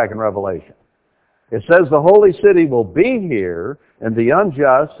it say back in Revelation? It says the holy city will be here, and the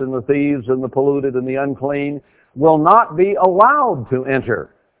unjust and the thieves and the polluted and the unclean will not be allowed to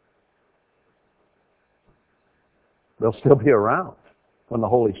enter. They'll still be around when the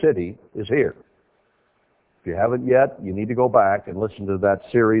holy city is here. If you haven't yet, you need to go back and listen to that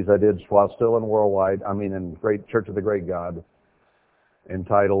series I did while still in in Great Church of the Great God,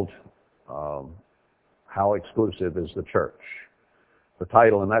 entitled How Exclusive is the Church? The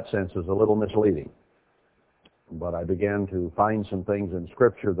title in that sense is a little misleading, but I began to find some things in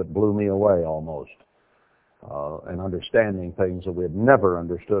Scripture that blew me away almost, and understanding things that we had never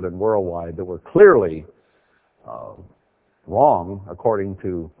understood in Worldwide that were clearly wrong according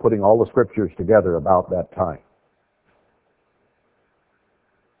to putting all the Scriptures together about that time.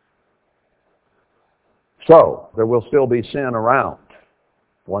 So, there will still be sin around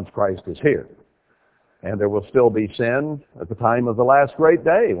once Christ is here. And there will still be sin at the time of the last great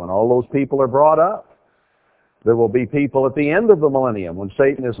day when all those people are brought up. There will be people at the end of the millennium when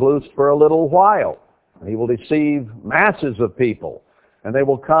Satan is loosed for a little while. He will deceive masses of people, and they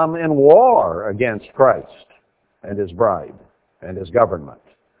will come in war against Christ and his bride and his government.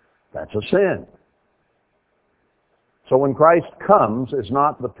 That's a sin. So when Christ comes is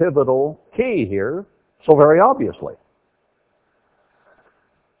not the pivotal key here, so very obviously.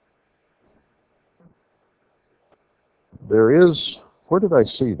 There is, where did I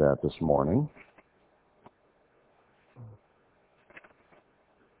see that this morning?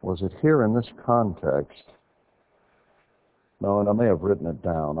 Was it here in this context? No, and I may have written it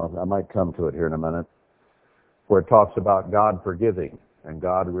down. I might come to it here in a minute, where it talks about God forgiving and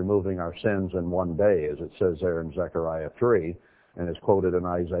God removing our sins in one day, as it says there in Zechariah 3, and is quoted in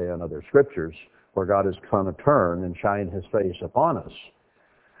Isaiah and other scriptures, where God is going to turn and shine his face upon us.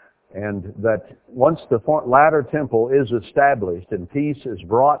 And that once the latter temple is established and peace is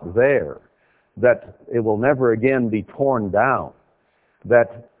brought there, that it will never again be torn down,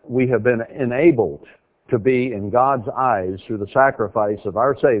 that we have been enabled to be, in God's eyes, through the sacrifice of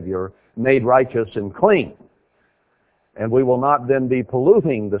our Savior, made righteous and clean. And we will not then be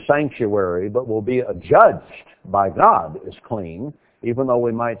polluting the sanctuary, but will be adjudged by God as clean, even though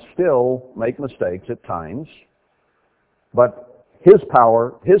we might still make mistakes at times. But his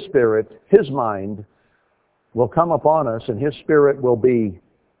power, his spirit, his mind will come upon us, and his spirit will be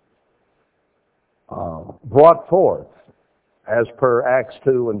brought forth as per Acts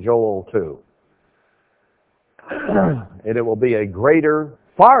 2 and Joel 2. And it will be a greater,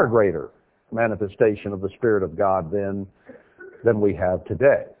 far greater manifestation of the Spirit of God then than we have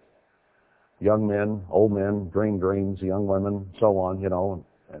today. Young men, old men, dream dreams, young women, so on,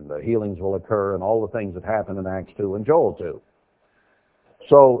 and the healings will occur and all the things that happen in Acts 2 and Joel 2.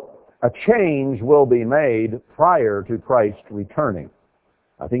 So a change will be made prior to Christ returning.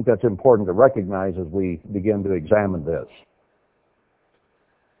 I think that's important to recognize as we begin to examine this.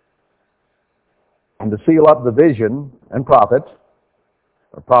 And to seal up the vision and prophet,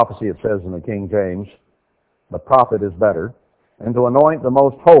 or prophecy it says in the King James, but prophet is better, and to anoint the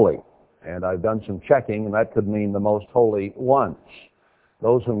most holy. And I've done some checking, and that could mean the most holy ones,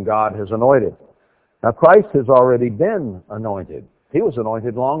 those whom God has anointed. Now Christ has already been anointed. He was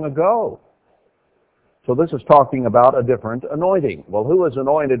anointed long ago. So this is talking about a different anointing. Well, who was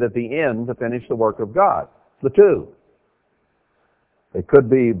anointed at the end to finish the work of God? The two. It could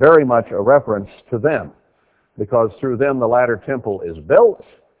be very much a reference to them, because through them the latter temple is built,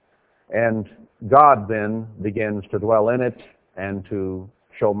 and God then begins to dwell in it and to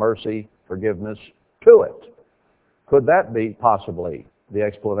show mercy, forgiveness to it. Could that be possibly the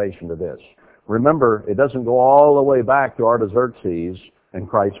explanation to this? Remember, it doesn't go all the way back to Artaxerxes and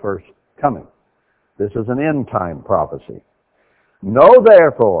Christ's first coming. This is an end-time prophecy. Know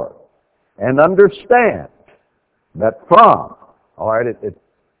therefore and understand that from, all right, it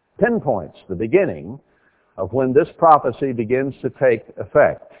pinpoints the beginning of when this prophecy begins to take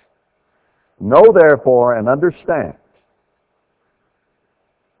effect. Know therefore and understand.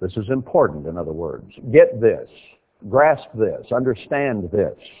 This is important, in other words. Get this. Grasp this. Understand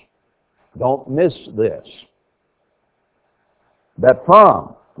this. Don't miss this. That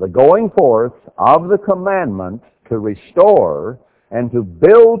from the going forth of the commandment to restore and to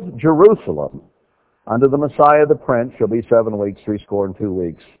build Jerusalem unto the Messiah the Prince shall be 7 weeks, 62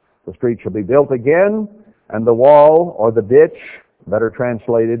 weeks. The street shall be built again, and the wall or the ditch, better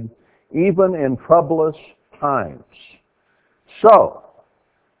translated, even in troublous times. So,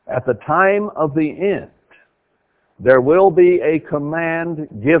 at the time of the end, there will be a command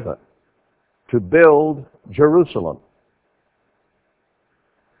given to build Jerusalem.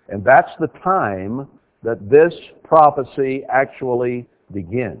 And that's the time that this prophecy actually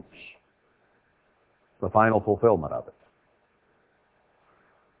begins. The final fulfillment of it.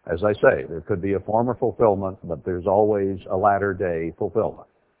 As I say, there could be a former fulfillment, but there's always a latter day fulfillment.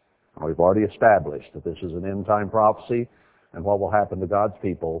 We've already established that this is an end-time prophecy and what will happen to God's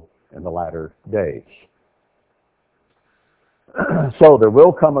people in the latter days. So there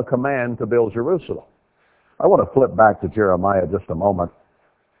will come a command to build Jerusalem. I want to flip back to Jeremiah just a moment.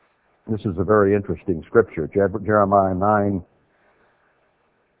 This is a very interesting scripture. Jeremiah 9,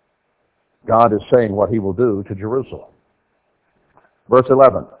 God is saying what he will do to Jerusalem. Verse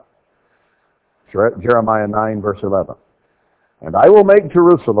 11. Jeremiah 9, verse 11. And I will make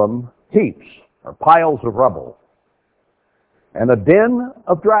Jerusalem heaps, or piles of rubble, and a den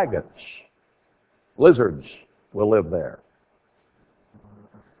of dragons. Lizards will live there.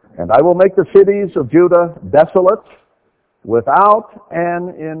 And I will make the cities of Judah desolate, without an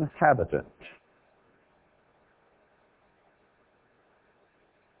inhabitant.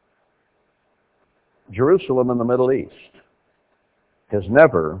 Jerusalem in the Middle East has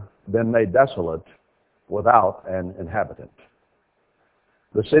never been made desolate without an inhabitant.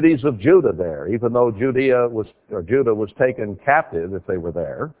 The cities of Judah there, even though Judah was taken captive if they were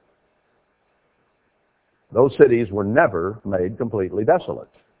there, those cities were never made completely desolate.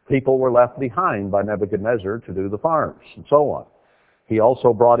 People were left behind by Nebuchadnezzar to do the farms and so on. He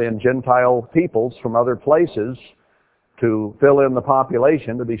also brought in Gentile peoples from other places to fill in the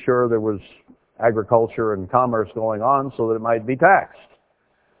population to be sure there was agriculture and commerce going on so that it might be taxed.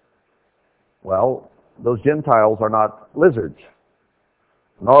 Well, those Gentiles are not lizards,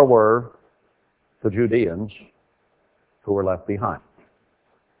 nor were the Judeans who were left behind.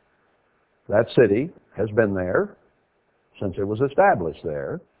 That city has been there since it was established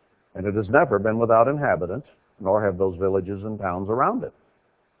there, and it has never been without inhabitants, nor have those villages and towns around it.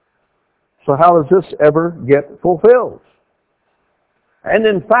 So how does this ever get fulfilled? And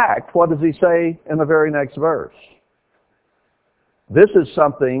in fact, what does he say in the very next verse? This is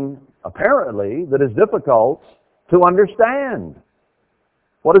something, apparently, that is difficult to understand.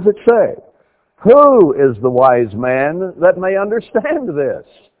 What does it say? Who is the wise man that may understand this?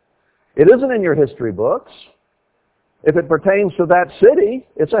 It isn't in your history books. If it pertains to that city,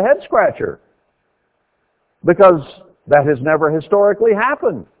 it's a head-scratcher, because that has never historically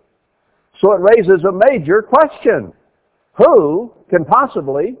happened. So it raises a major question. Who can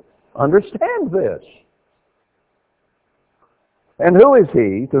possibly understand this? And who is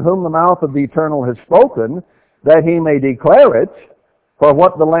he to whom the mouth of the Eternal has spoken, that he may declare it? For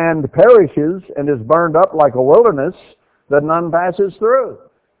what the land perishes and is burned up like a wilderness, that none passes through.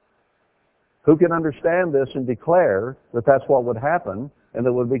 Who can understand this and declare that that's what would happen and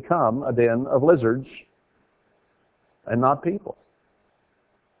it would become a den of lizards and not people.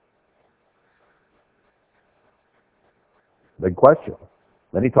 Big question.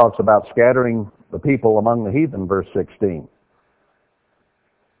 Then he talks about scattering the people among the heathen, verse 16.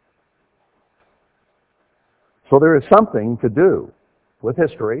 So there is something to do with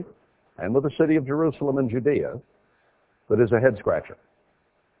history and with the city of Jerusalem and Judea that is a head-scratcher.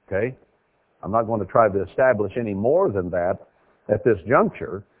 Okay? I'm not going to try to establish any more than that at this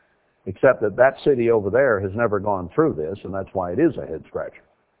juncture, except that that city over there has never gone through this, and that's why it is a head-scratcher.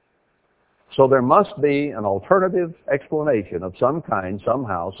 So there must be an alternative explanation of some kind,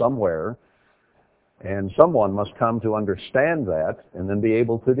 somehow, somewhere, and someone must come to understand that and then be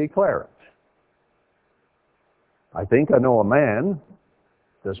able to declare it. I think I know a man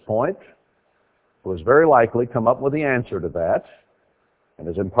at this point who has very likely come up with the answer to that and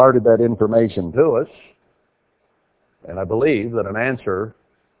has imparted that information to us, and I believe that an answer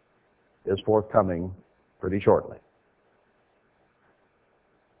is forthcoming pretty shortly.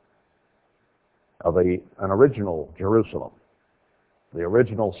 Of an original Jerusalem, the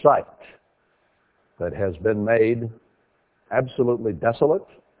original site that has been made absolutely desolate,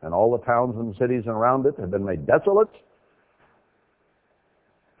 and all the towns and cities around it have been made desolate,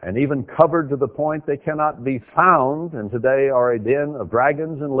 and even covered to the point they cannot be found, and today are a den of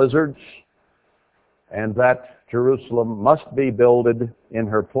dragons and lizards, and that Jerusalem must be builded in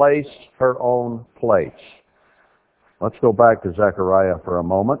her place, her own place. Let's go back to Zechariah for a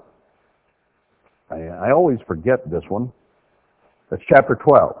moment. I always forget this one. That's chapter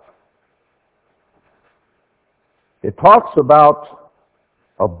 12. It talks about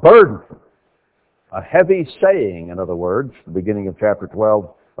a burden, a heavy saying, in other words, the beginning of chapter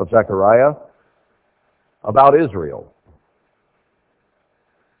 12 of Zechariah, about Israel.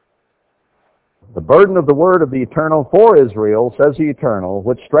 The burden of the word of the Eternal for Israel, says the Eternal,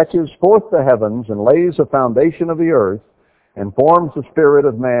 which stretches forth the heavens and lays a foundation of the earth and forms the spirit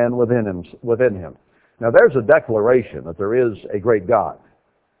of man within him. Now there's a declaration that there is a great God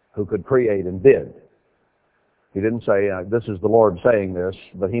who could create and did. He didn't say, this is the Lord saying this,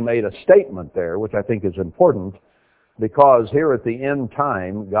 but he made a statement there, which I think is important, because here at the end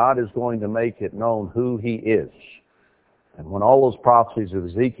time, God is going to make it known who he is. And when all those prophecies of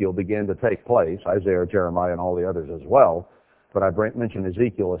Ezekiel begin to take place, Isaiah, Jeremiah, and all the others as well, but I mention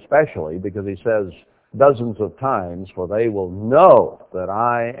Ezekiel especially because he says dozens of times, for they will know that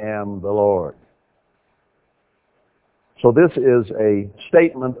I am the Lord. So this is a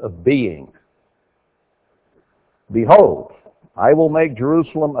statement of being. Behold, I will make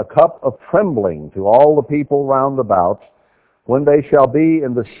Jerusalem a cup of trembling to all the people round about, when they shall be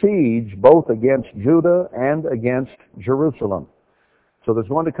in the siege both against Judah and against Jerusalem. So there's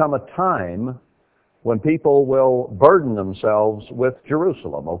going to come a time when people will burden themselves with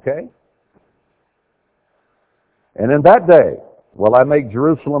Jerusalem, okay? And in that day will I make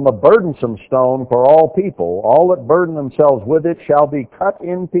Jerusalem a burdensome stone for all people. All that burden themselves with it shall be cut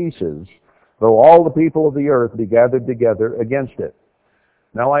in pieces, though all the people of the earth be gathered together against it.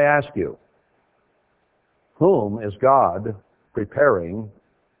 Now I ask you, whom is God preparing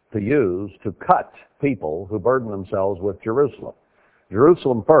to use to cut people who burden themselves with Jerusalem?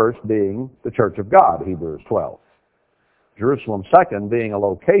 Jerusalem first being the church of God, Hebrews 12. Jerusalem second being a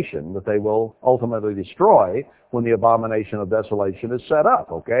location that they will ultimately destroy when the abomination of desolation is set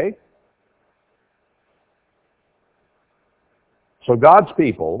up, okay? So God's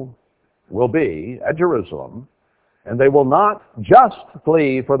people will be at Jerusalem, and they will not just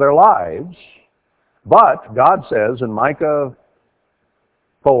flee for their lives, but God says in Micah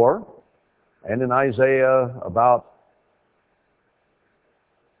 4 and in Isaiah about,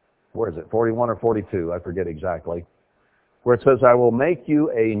 41 or 42, I forget exactly, where it says, I will make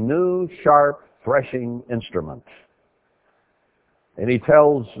you a new sharp threshing instrument. And he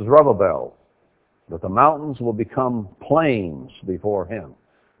tells Zerubbabel that the mountains will become plains before him.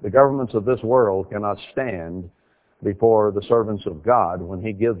 The governments of this world cannot stand before the servants of God when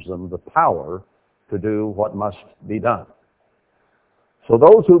he gives them the power to do what must be done. So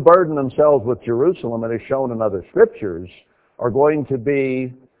those who burden themselves with Jerusalem, it is shown in other scriptures, are going to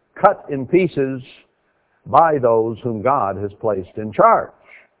be cut in pieces by those whom God has placed in charge.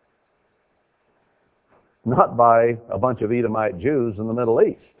 Not by a bunch of Edomite Jews in the Middle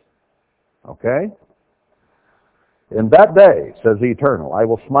East. Okay? In that day, says the Eternal, I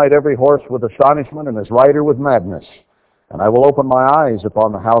will smite every horse with astonishment and his rider with madness. And I will open my eyes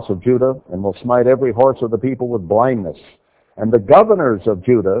upon the house of Judah, and will smite every horse of the people with blindness. And the governors of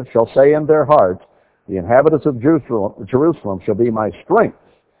Judah shall say in their hearts, the inhabitants of Jerusalem shall be my strength,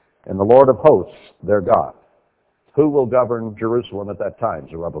 and the Lord of hosts their God. Who will govern Jerusalem at that time?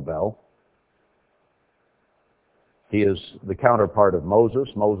 Zerubbabel. He is the counterpart of Moses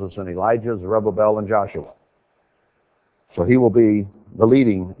and Elijah, Zerubbabel and Joshua. So he will be the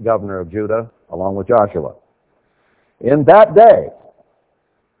leading governor of Judah along with Joshua. In that day,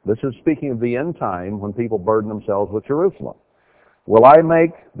 this is speaking of the end time when people burden themselves with Jerusalem. Will I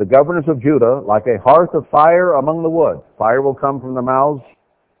make the governors of Judah like a hearth of fire among the wood? Fire will come from their mouths,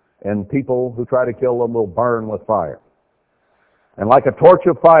 and people who try to kill them will burn with fire. And like a torch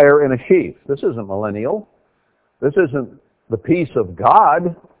of fire in a sheath. This isn't millennial. This isn't the peace of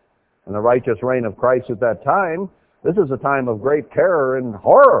God and the righteous reign of Christ at that time. This is a time of great terror and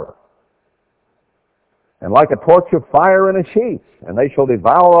horror. And like a torch of fire in a sheath. And they shall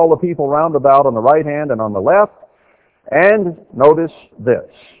devour all the people round about on the right hand and on the left. And notice this.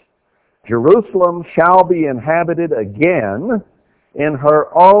 Jerusalem shall be inhabited again in her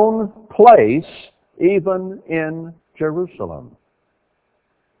own place, even in Jerusalem.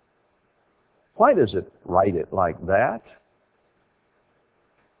 Why does it write it like that?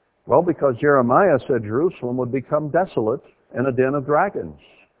 Well, because Jeremiah said Jerusalem would become desolate and a den of dragons.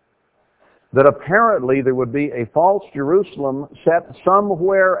 That apparently there would be a false Jerusalem set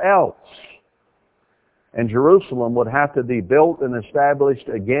somewhere else. And Jerusalem would have to be built and established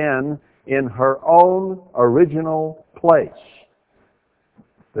again in her own original place.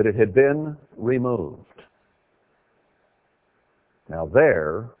 That it had been removed. Now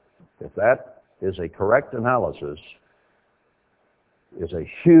there, if that is a correct analysis, is a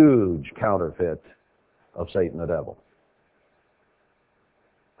huge counterfeit of Satan the devil,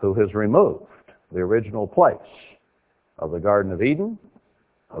 who has removed the original place of the Garden of Eden,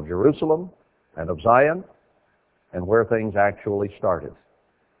 of Jerusalem, and of Zion, and where things actually started.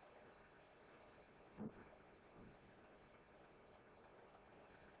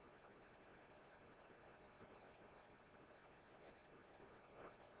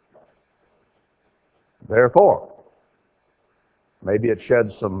 Therefore, maybe it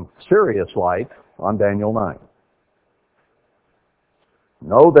sheds some serious light on Daniel 9.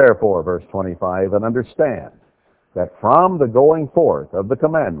 Know therefore, verse 25, and understand that from the going forth of the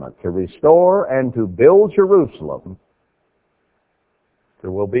commandment to restore and to build Jerusalem,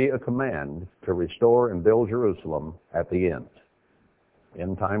 there will be a command to restore and build Jerusalem at the end.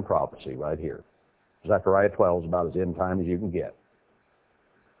 End time prophecy right here. Zechariah 12 is about as end time as you can get.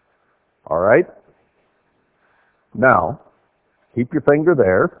 All right? Now, keep your finger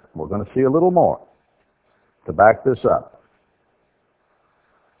there. We're going to see a little more to back this up.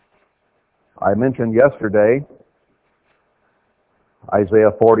 I mentioned yesterday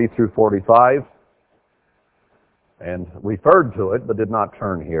Isaiah 40 through 45 and referred to it but did not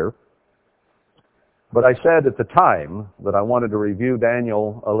turn here. But I said at the time that I wanted to review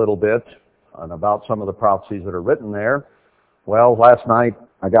Daniel a little bit and about some of the prophecies that are written there. Well, last night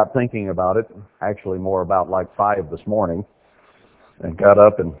I got thinking about it, actually more about like 5 this morning, and got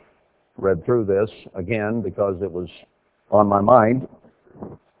up and read through this again because it was on my mind.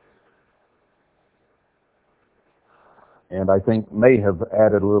 And I think may have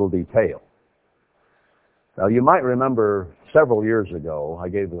added a little detail. Now you might remember several years ago,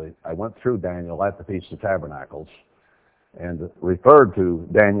 I went through Daniel at the Feast of Tabernacles and referred to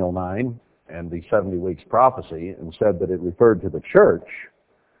Daniel 9 and the 70 weeks prophecy and said that it referred to the church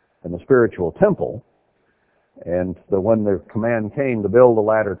and the spiritual temple, and that when the command came to build a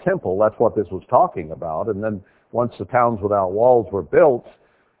latter temple, that's what this was talking about. And then once the towns without walls were built,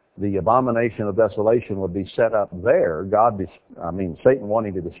 the abomination of desolation would be set up there. Satan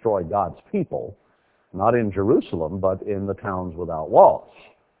wanting to destroy God's people, not in Jerusalem, but in the towns without walls.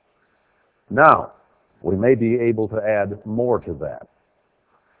 Now, we may be able to add more to that.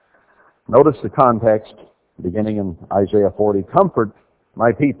 Notice the context beginning in Isaiah 40. Comfort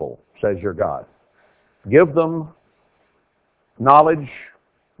my people, says your God. Give them knowledge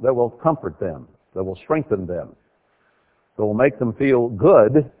that will comfort them, that will strengthen them, that will make them feel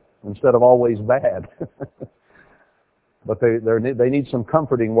good instead of always bad. But they need some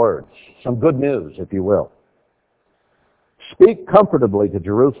comforting words, some good news, if you will. Speak comfortably to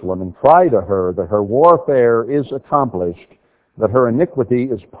Jerusalem and cry to her that her warfare is accomplished, that her iniquity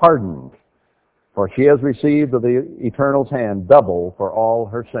is pardoned, for she has received of the Eternal's hand double for all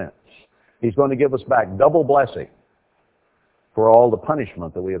her sins. He's going to give us back double blessing for all the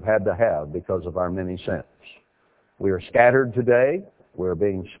punishment that we have had to have because of our many sins. We are scattered today. We're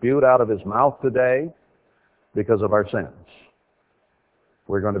being spewed out of his mouth today because of our sins.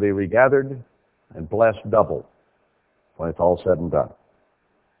 We're going to be regathered and blessed double when it's all said and done.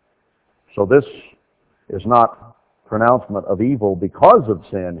 So this is not pronouncement of evil because of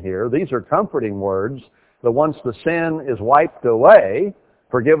sin here. These are comforting words that once the sin is wiped away,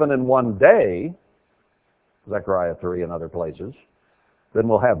 forgiven in one day, Zechariah 3 and other places, then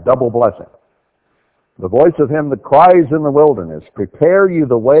we'll have double blessing. The voice of him that cries in the wilderness, prepare you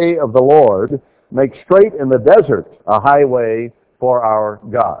the way of the Lord, make straight in the desert a highway for our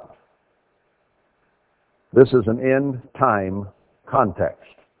God. This is an end time context.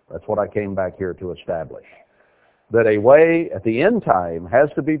 That's what I came back here to establish. That a way at the end time has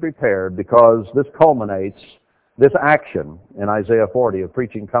to be prepared because this culminates, this action in Isaiah 40 of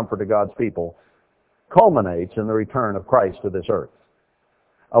preaching comfort to God's people culminates in the return of Christ to this earth.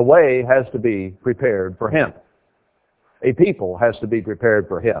 A way has to be prepared for him. A people has to be prepared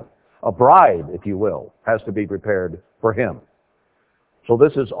for him. A bride, if you will, has to be prepared for him. So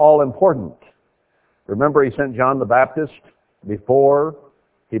this is all important. Remember, he sent John the Baptist before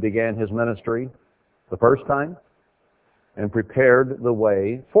he began his ministry the first time and prepared the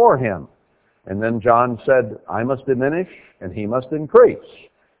way for him. And then John said, I must diminish and he must increase.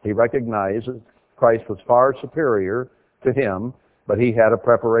 He recognized that Christ was far superior to him, but he had a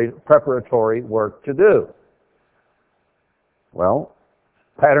preparatory work to do. Well,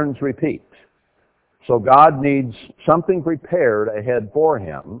 patterns repeat. So God needs something prepared ahead for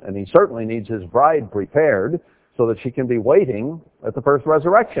him, and he certainly needs his bride prepared so that she can be waiting at the first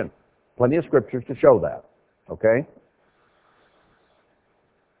resurrection. Plenty of scriptures to show that. Okay?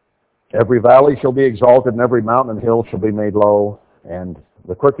 Every valley shall be exalted, and every mountain and hill shall be made low, and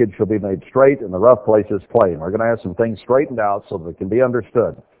the crooked shall be made straight, and the rough places plain. We're going to have some things straightened out so that it can be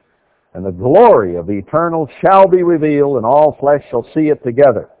understood. And the glory of the eternal shall be revealed, and all flesh shall see it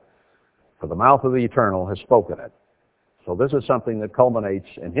together. For the mouth of the eternal has spoken it. So this is something that culminates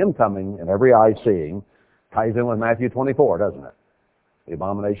in him coming and every eye seeing. Ties in with Matthew 24, doesn't it? The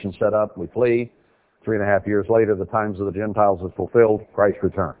abomination set up, we flee. 3.5 years later, the times of the Gentiles is fulfilled, Christ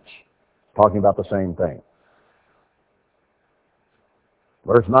returns. Talking about the same thing.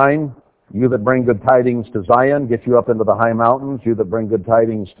 Verse 9, you that bring good tidings to Zion, get you up into the high mountains. You that bring good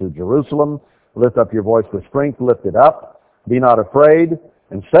tidings to Jerusalem, lift up your voice with strength, lift it up. Be not afraid,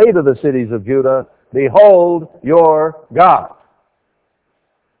 and say to the cities of Judah, behold your God.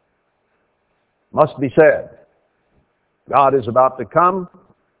 Must be said. God is about to come.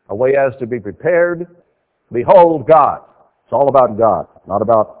 A way has to be prepared. Behold God. It's all about God, not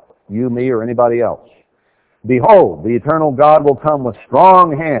about you, me, or anybody else. Behold, the eternal God will come with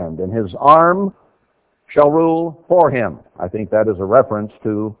strong hand, and his arm shall rule for him. I think that is a reference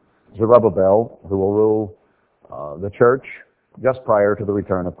to Zerubbabel, who will rule the church just prior to the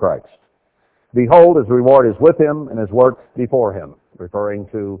return of Christ. Behold, his reward is with him, and his work before him, referring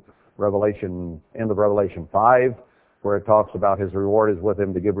to end of Revelation 5, where it talks about his reward is with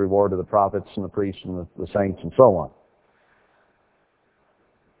him to give reward to the prophets and the priests and the saints and so on.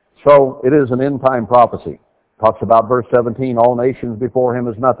 So it is an end-time prophecy. Talks about verse 17, all nations before him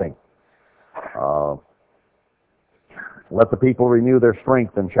is nothing. Let the people renew their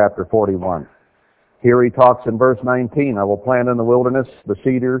strength in chapter 41. Here he talks in verse 19, I will plant in the wilderness the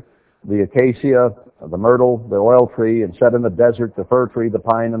cedar, the acacia, the myrtle, the oil tree, and set in the desert the fir tree, the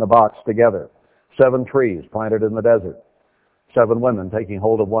pine, and the box together. 7 trees planted in the desert. 7 women taking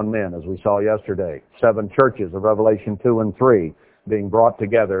hold of one man, as we saw yesterday. 7 churches of Revelation 2 and 3 being brought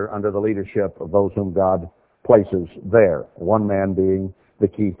together under the leadership of those whom God places there. One man being the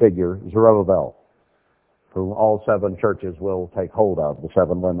key figure, Zerubbabel, whom all 7 churches will take hold of, the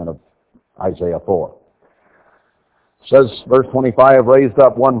 7 women of Isaiah 4. It says, verse 25, raised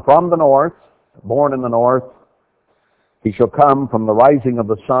up one from the north, born in the north. He shall come from the rising of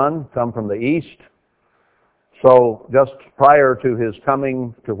the sun, come from the east. So just prior to his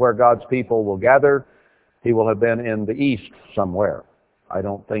coming to where God's people will gather, he will have been in the east somewhere. I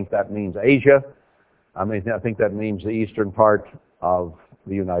don't think that means Asia. I think that means the eastern part of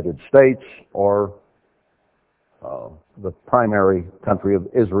the United States or the primary country of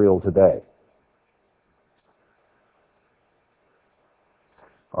Israel today.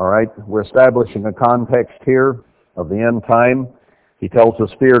 All right, we're establishing a context here of the end time. He tells us,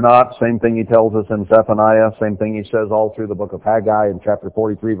 fear not. Same thing he tells us in Zephaniah. Same thing he says all through the book of Haggai in chapter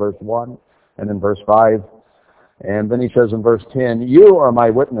 43, verse 1, and in verse 5. And then he says in verse 10, you are my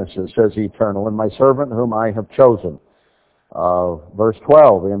witnesses, says the Eternal, and my servant whom I have chosen. Verse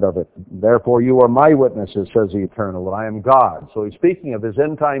 12, the end of it. Therefore you are my witnesses, says the Eternal, that I am God. So he's speaking of his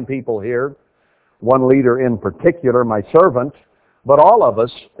end time people here. One leader in particular, my servant, but all of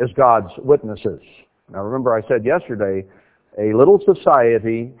us as God's witnesses. Now remember I said yesterday, a little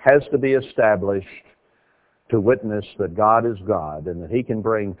society has to be established to witness that God is God and that he can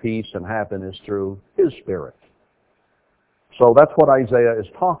bring peace and happiness through his Spirit. So that's what Isaiah is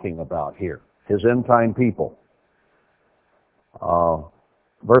talking about here. his end-time people.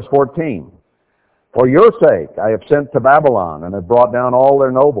 Verse 14, for your sake I have sent to Babylon and have brought down all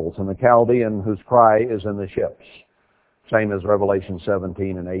their nobles and the Chaldean whose cry is in the ships. Same as Revelation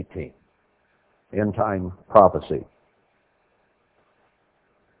 17 and 18. End-time prophecy.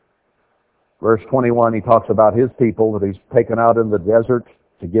 Verse 21, he talks about his people that he's taken out in the desert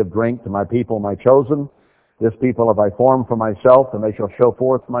to give drink to my people, my chosen. This people have I formed for myself, and they shall show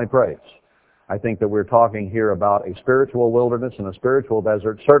forth my praise. I think that we're talking here about a spiritual wilderness and a spiritual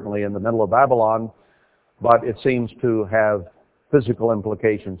desert, certainly in the middle of Babylon, but it seems to have physical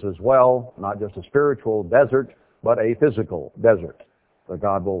implications as well, not just a spiritual desert, but a physical desert that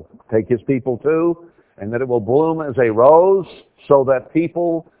God will take his people to, and that it will bloom as a rose so that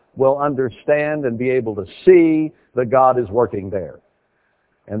people will understand and be able to see that God is working there.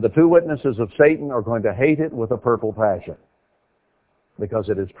 And the two witnesses of Satan are going to hate it with a purple passion because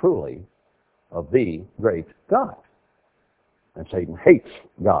it is truly of the great God. And Satan hates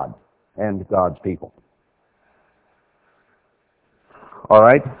God and God's people. All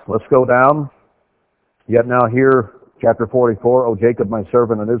right, let's go down. Yet now here, chapter 44, O Jacob, my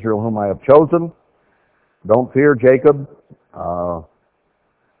servant, and Israel, whom I have chosen. Don't fear, Jacob.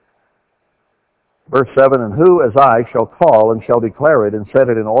 Verse 7, and who as I shall call and shall declare it and set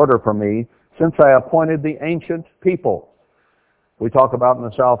it in order for me, since I appointed the ancient people. We talk about in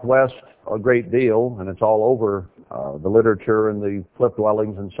the Southwest a great deal, and it's all over the literature and the cliff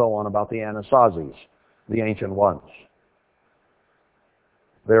dwellings and so on, about the Anasazis, the ancient ones.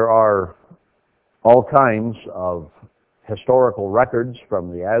 There are all kinds of historical records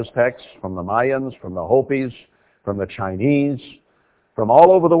from the Aztecs, from the Mayans, from the Hopis, from the Chinese, from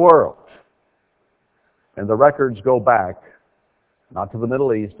all over the world. And the records go back, not to the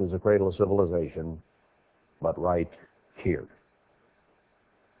Middle East as a cradle of civilization, but right here.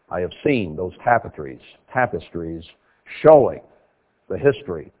 I have seen those tapestries showing the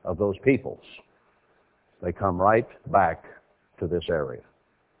history of those peoples. They come right back to this area,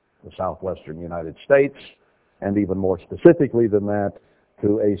 the southwestern United States, and even more specifically than that,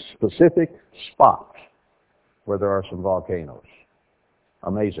 to a specific spot where there are some volcanoes,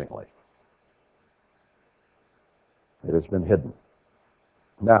 amazingly. It has been hidden.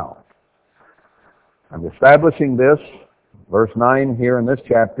 Now, I'm establishing this, verse 9 here in this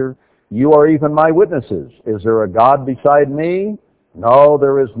chapter, you are even my witnesses. Is there a God beside me? No,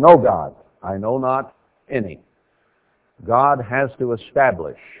 there is no God. I know not any. God has to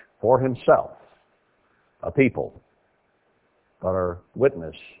establish for himself a people that are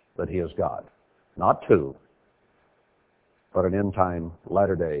witness that he is God. Not two, but an end-time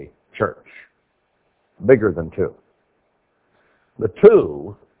latter-day church. Bigger than two. The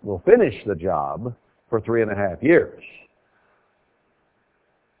two will finish the job for 3.5 years.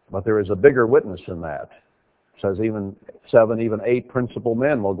 But there is a bigger witness than that. It says even 7, even 8 principal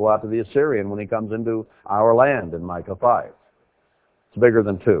men will go out to the Assyrian when he comes into our land in Micah 5. It's bigger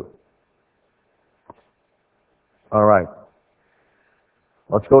than 2. All right.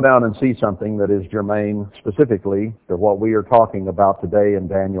 Let's go down and see something that is germane specifically to what we are talking about today in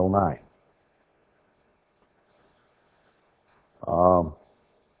Daniel 9.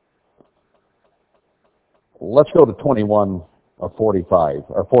 Let's go to 21 of 45,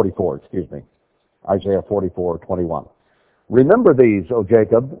 or 44, excuse me. Isaiah 44:21. Remember these, O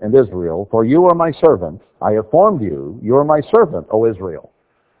Jacob and Israel, for you are my servant. I have formed you. You are my servant, O Israel.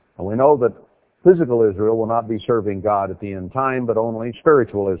 And we know that physical Israel will not be serving God at the end time, but only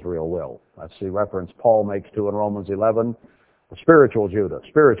spiritual Israel will. That's the reference Paul makes to in Romans 11, the spiritual Judah,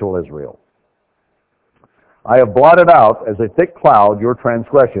 spiritual Israel. I have blotted out as a thick cloud your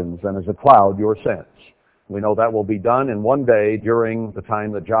transgressions, and as a cloud your sins. We know that will be done in one day during the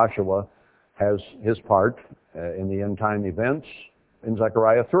time that Joshua has his part in the end-time events in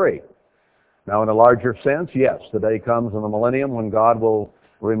Zechariah 3. Now, in a larger sense, yes, the day comes in the millennium when God will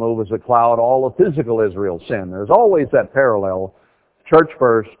remove as a cloud all of physical Israel's sin. There's always that parallel, church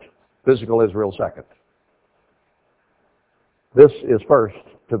first, physical Israel second. This is first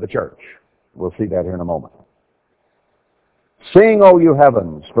to the church. We'll see that here in a moment. Sing, O you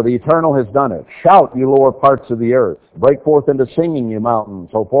heavens, for the Eternal has done it. Shout, you lower parts of the earth. Break forth into singing, you mountains,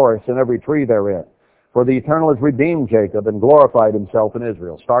 O forests, and every tree therein. For the Eternal has redeemed Jacob and glorified himself in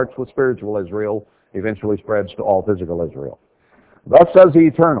Israel. Starts with spiritual Israel, eventually spreads to all physical Israel. Thus says the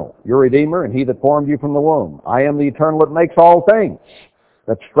Eternal, your Redeemer, and he that formed you from the womb. I am the Eternal that makes all things,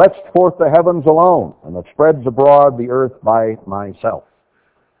 that stretched forth the heavens alone, and that spreads abroad the earth by myself.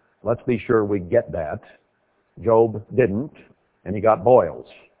 Let's be sure we get that. Job didn't, and he got boils.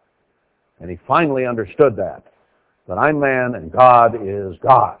 And he finally understood that I'm man and God is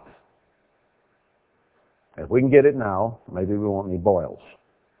God. If we can get it now, maybe we won't need boils.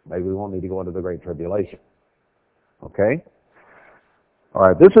 Maybe we won't need to go into the Great Tribulation. Okay? All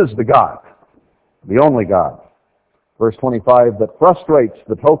right, this is the God, the only God. Verse 25, that frustrates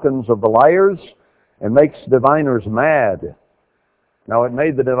the tokens of the liars and makes diviners mad. Now, it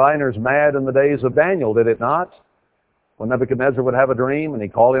made the diviners mad in the days of Daniel, did it not? When Nebuchadnezzar would have a dream and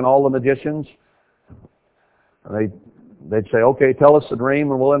he'd call in all the magicians, and they'd say, okay, tell us the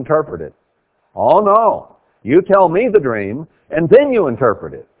dream and we'll interpret it. Oh, no. You tell me the dream and then you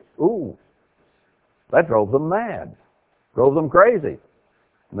interpret it. Ooh, that drove them mad, drove them crazy.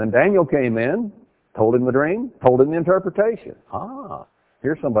 And then Daniel came in, told him the dream, told him the interpretation. Ah,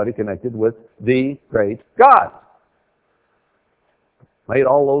 here's somebody connected with the great God. Made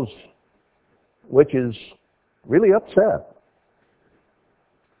all those witches really upset.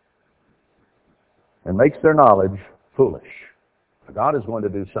 And makes their knowledge foolish. God is going to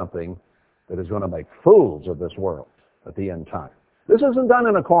do something that is going to make fools of this world at the end time. This isn't done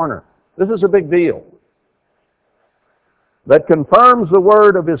in a corner. This is a big deal. That confirms the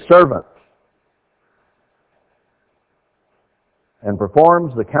word of his servant and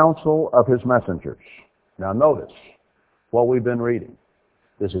performs the counsel of his messengers. Now notice what we've been reading.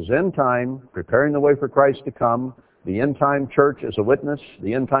 This is end time, preparing the way for Christ to come. The end time church is a witness.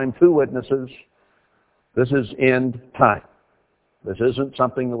 The end time two witnesses. This is end time. This isn't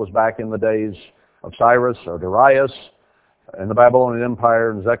something that was back in the days of Cyrus or Darius and the Babylonian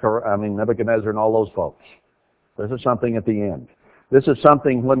Empire and Nebuchadnezzar and all those folks. This is something at the end. This is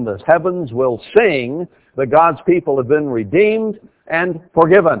something when the heavens will sing that God's people have been redeemed and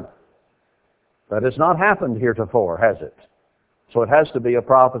forgiven. That has not happened heretofore, has it? So it has to be a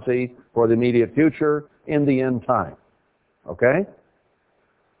prophecy for the immediate future in the end time. Okay?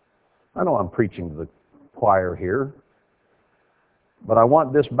 I know I'm preaching to the choir here, but I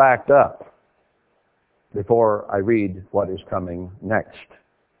want this backed up before I read what is coming next.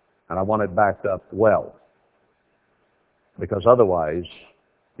 And I want it backed up well. Because otherwise,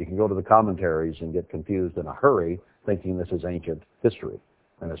 you can go to the commentaries and get confused in a hurry thinking this is ancient history,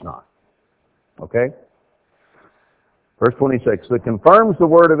 and it's not. Okay? Verse 26, that confirms the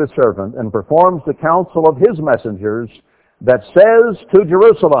word of his servant and performs the counsel of his messengers, that says to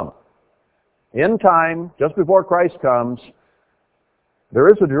Jerusalem, in time, just before Christ comes, there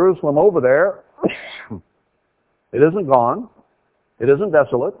is a Jerusalem over there. It isn't gone. It isn't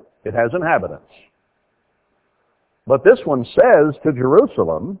desolate. It has inhabitants. But this one says to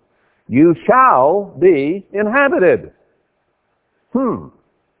Jerusalem, you shall be inhabited.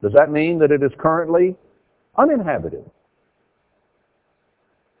 Does that mean that it is currently uninhabited?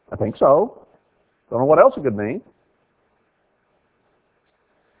 I think so. Don't know what else it could mean.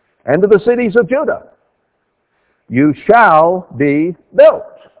 And to the cities of Judah, you shall be built.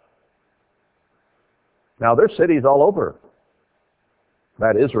 Now, there's cities all over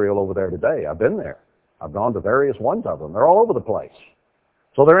that Israel over there today. I've been there. I've gone to various ones of them. They're all over the place.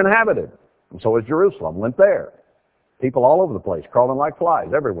 So they're inhabited. And so is Jerusalem. Went there. People all over the place, crawling like flies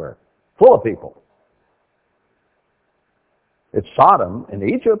everywhere. Full of people. It's Sodom in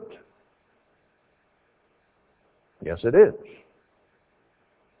Egypt. Yes, it is.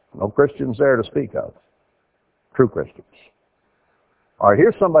 No Christians there to speak of. True Christians. All right,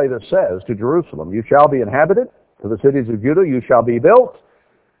 here's somebody that says to Jerusalem, you shall be inhabited. To the cities of Judah, you shall be built.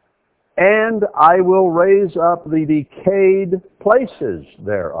 And I will raise up the decayed places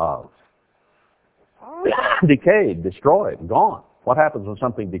thereof. Decayed, destroyed, gone. What happens when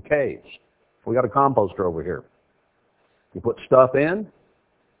something decays? We got a composter over here. You put stuff in,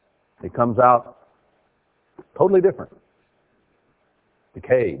 it comes out totally different.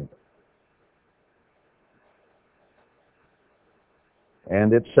 Decayed.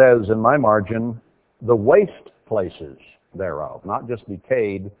 And it says in my margin, the waste places thereof. Not just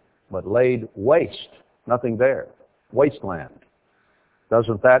decayed, but laid waste. Nothing there. Wasteland.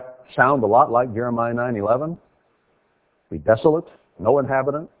 Doesn't that sound a lot like Jeremiah 9:11? Be desolate, no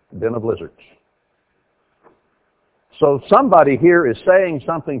inhabitant, den of lizards. So somebody here is saying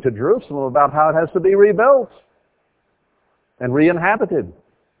something to Jerusalem about how it has to be rebuilt and re-inhabited.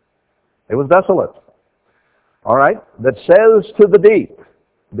 It was desolate. All right? That says to the deep,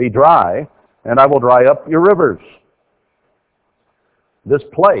 be dry, and I will dry up your rivers. This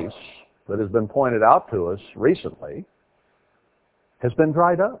place that has been pointed out to us recently has been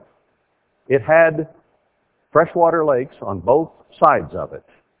dried up. It had freshwater lakes on both sides of it.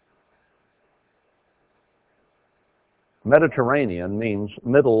 Mediterranean means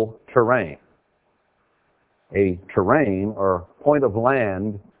middle terrain. A terrain or point of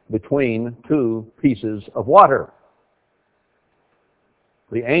land between two pieces of water.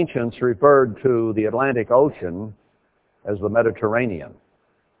 The ancients referred to the Atlantic Ocean as the Mediterranean,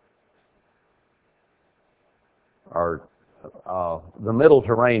 or the middle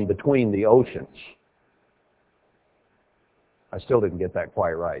terrain between the oceans. I still didn't get that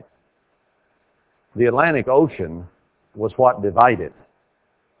quite right. The Atlantic Ocean was what divided,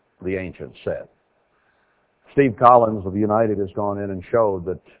 the ancients said. Steve Collins of United has gone in and showed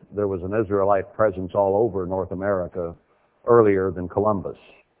that there was an Israelite presence all over North America earlier than Columbus.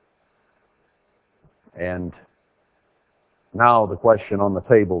 And now the question on the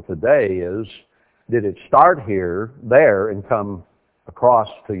table today is, did it start here, there, and come across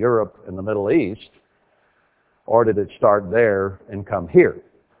to Europe and the Middle East, or did it start there and come here?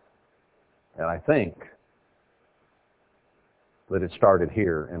 And I think that it started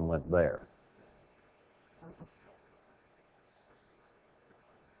here and went there.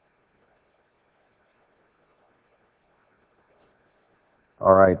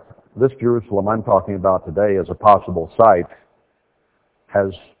 All right, this Jerusalem I'm talking about today as a possible site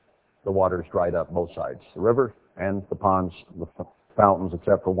has the waters dried up both sides, the river and the ponds, the fountains,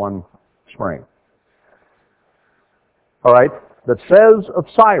 except for one spring. All right, that says of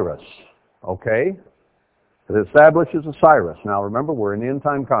Cyrus, okay? It establishes a Cyrus. Now remember, we're in the end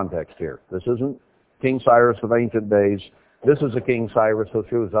time context here. This isn't King Cyrus of ancient days. This is a King Cyrus who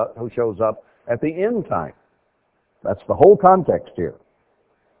shows up at the end time. That's the whole context here.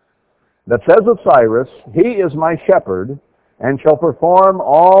 That says of Cyrus, he is my shepherd and shall perform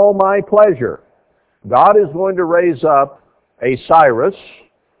all my pleasure. God is going to raise up a Cyrus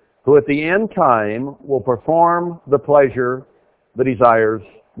who at the end time will perform the pleasure, the desires,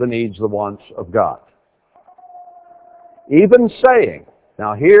 the needs, the wants of God. Even saying,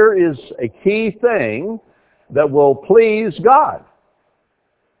 now here is a key thing that will please God.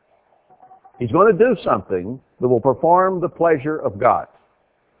 He's going to do something that will perform the pleasure of God.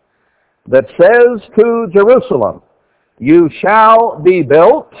 That says to Jerusalem, you shall be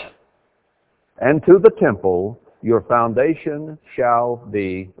built, and to the temple your foundation shall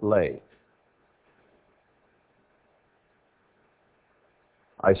be laid.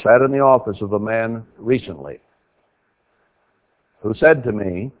 I sat in the office of a man recently who said to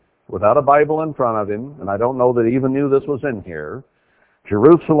me, without a Bible in front of him, and I don't know that he even knew this was in here,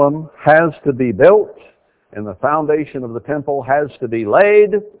 Jerusalem has to be built, and the foundation of the temple has to be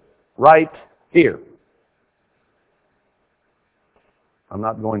laid right here. I'm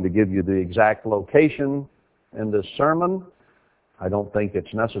not going to give you the exact location in this sermon. I don't think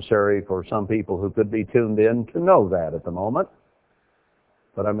it's necessary for some people who could be tuned in to know that at the moment.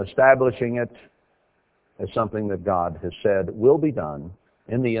 But I'm establishing it as something that God has said will be done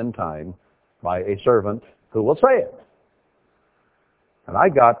in the end time by a servant who will say it. And I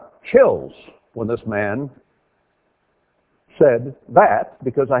got chills when this man said that,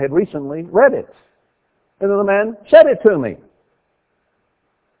 because I had recently read it. And then the man said it to me.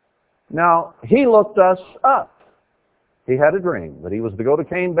 Now, he looked us up. He had a dream that he was to go to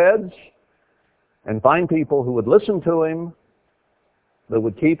cane beds and find people who would listen to him, that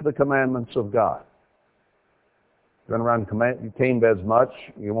would keep the commandments of God. If you run around cane beds much,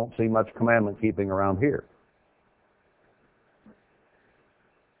 you won't see much commandment keeping around here.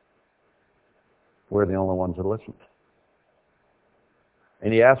 We're the only ones that listened.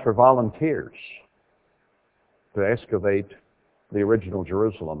 And he asked for volunteers to excavate the original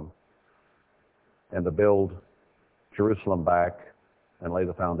Jerusalem and to build Jerusalem back and lay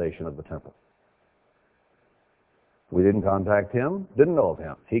the foundation of the temple. We didn't contact him, didn't know of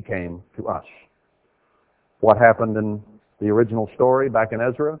him. He came to us. What happened in the original story back in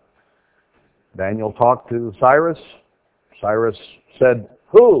Ezra? Daniel talked to Cyrus. Cyrus said,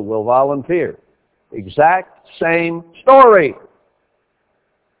 who will volunteer? Exact same story.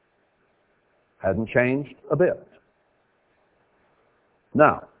 Hadn't changed a bit.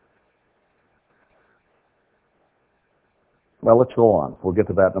 Now, well, let's go on. We'll get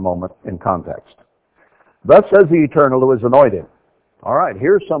to that in a moment in context. Thus says the Eternal who is anointed. All right,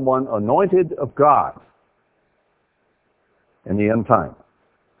 here's someone anointed of God in the end time.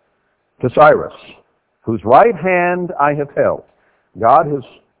 To Cyrus, whose right hand I have held. God has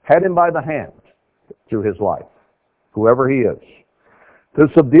had him by the hand through his life, whoever he is, to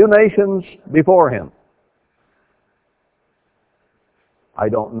subdue nations before him. I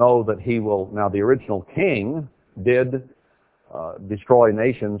don't know that he will. Now, the original king did destroy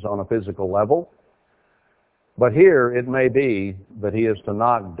nations on a physical level. But here it may be that he is to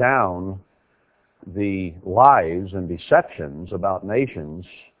knock down the lies and deceptions about nations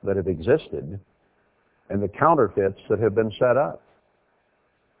that have existed and the counterfeits that have been set up.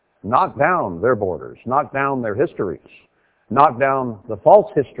 Knock down their borders, knock down their histories, knock down the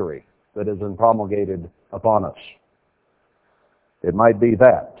false history that has been promulgated upon us. It might be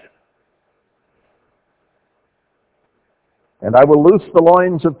that. And I will loose the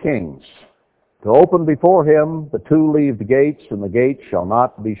loins of kings, to open before him the two-leaved gates, and the gates shall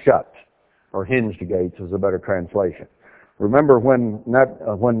not be shut. Or hinged gates is a better translation. Remember when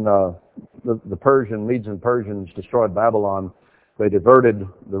the Medes and Persians destroyed Babylon, they diverted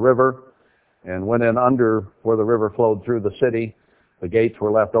the river and went in under where the river flowed through the city. The gates were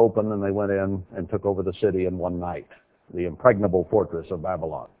left open, and they went in and took over the city in one night, the impregnable fortress of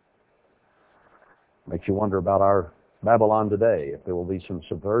Babylon. Makes you wonder about our Babylon today, if there will be some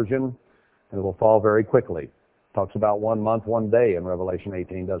subversion, and it will fall very quickly. Talks about 1 month, 1 day in Revelation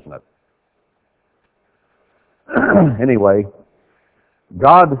 18, doesn't it? Anyway,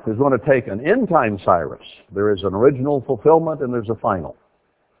 God is going to take an end-time Cyrus. There is an original fulfillment and there's a final.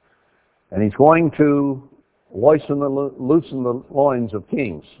 And he's going to loosen the loins of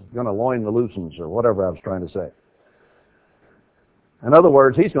kings. He's going to loin the loosens, or whatever I was trying to say. In other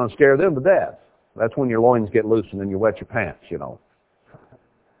words, he's going to scare them to death. That's when your loins get loosened and you wet your pants, you know.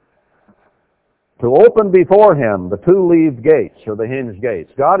 To open before him the two-leaved gates, or the hinged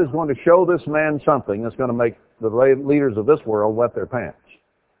gates. God is going to show this man something that's going to make the leaders of this world wet their pants.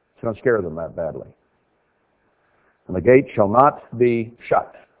 It's going to scare them that badly. And the gate shall not be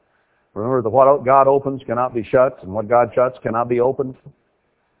shut. Remember that what God opens cannot be shut, and what God shuts cannot be opened.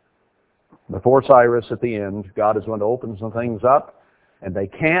 Before Cyrus at the end, God is going to open some things up, and they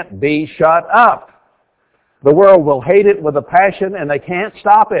can't be shut up. The world will hate it with a passion, and they can't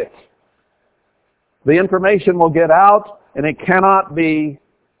stop it. The information will get out, and it cannot be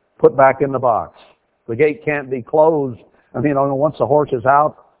put back in the box. The gate can't be closed. I mean, once the horse is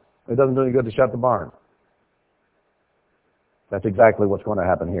out, it doesn't do any good to shut the barn. That's exactly what's going to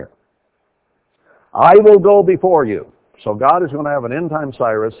happen here. I will go before you. So God is going to have an end-time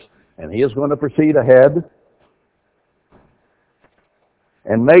Cyrus, and he is going to proceed ahead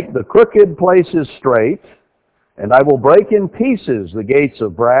and make the crooked places straight, and I will break in pieces the gates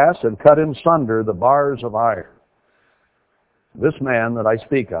of brass and cut in sunder the bars of iron. This man that I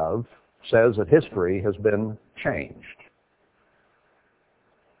speak of says that history has been changed.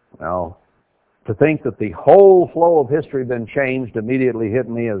 Now, to think that the whole flow of history had been changed immediately hit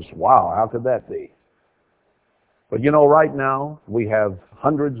me as, wow, how could that be? But you know, right now, we have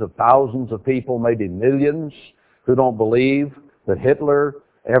hundreds of thousands of people, maybe millions, who don't believe that Hitler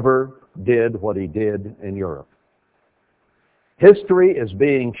ever did what he did in Europe. History is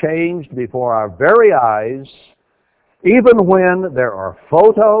being changed before our very eyes, even when there are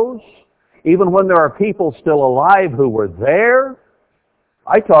photos, even when there are people still alive who were there.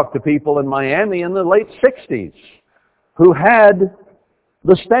 I talked to people in Miami in the late 60s who had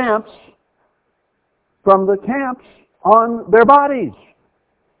the stamps from the camps on their bodies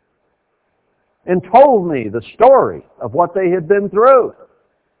and told me the story of what they had been through.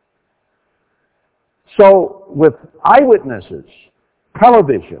 So with eyewitnesses,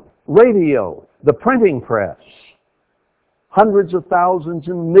 television, radio, the printing press, hundreds of thousands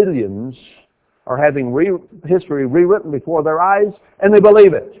and millions are having history rewritten before their eyes, and they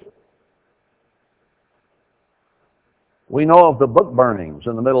believe it. We know of the book burnings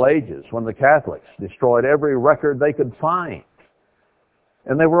in the Middle Ages when the Catholics destroyed every record they could find.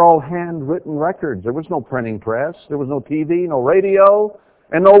 And they were all handwritten records. There was no printing press, there was no TV, no radio,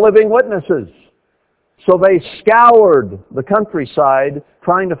 and no living witnesses. So they scoured the countryside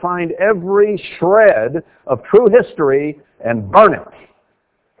trying to find every shred of true history and burn it,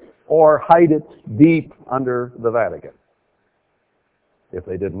 or hide it deep under the Vatican, if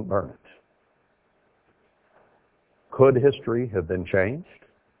they didn't burn it. Could history have been changed?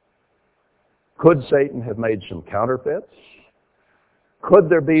 Could Satan have made some counterfeits? Could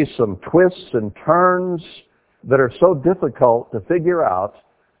there be some twists and turns that are so difficult to figure out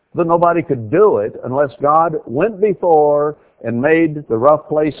that nobody could do it unless God went before and made the rough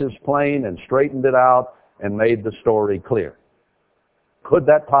places plain and straightened it out and made the story clear? Could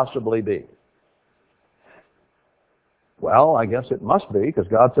that possibly be? Well, I guess it must be, because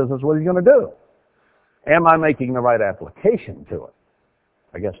God says that's what he's going to do. Am I making the right application to it?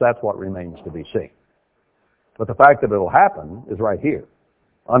 I guess that's what remains to be seen. But the fact that it'll happen is right here.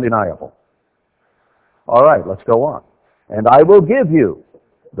 Undeniable. All right, let's go on. And I will give you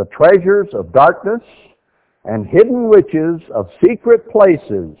the treasures of darkness and hidden riches of secret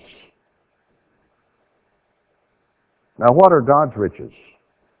places. Now, what are God's riches?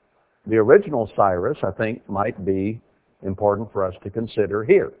 The original Cyrus, I think, might be important for us to consider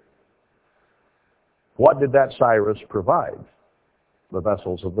here. What did that Cyrus provide? The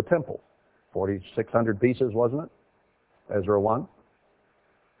vessels of the temple. 4,600 pieces, wasn't it? Ezra 1?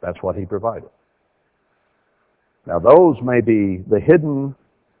 That's what he provided. Now those may be the hidden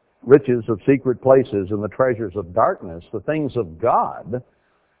riches of secret places and the treasures of darkness, the things of God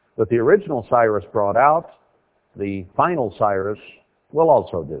that the original Cyrus brought out, the final Cyrus will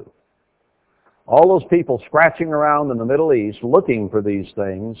also do. All those people scratching around in the Middle East looking for these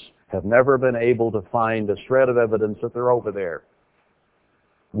things have never been able to find a shred of evidence that they're over there.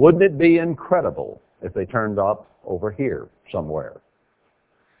 Wouldn't it be incredible if they turned up over here somewhere?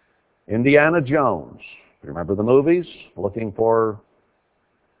 Indiana Jones, remember the movies? Looking for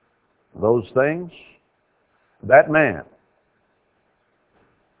those things? That man,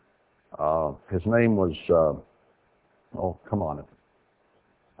 his name was, oh, come on.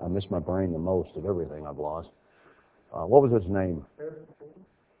 I miss my brain the most of everything I've lost. What was his name?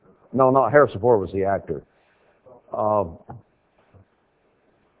 No, Harrison Ford was the actor.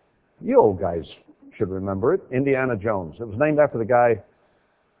 You old guys should remember it. Indiana Jones. It was named after the guy.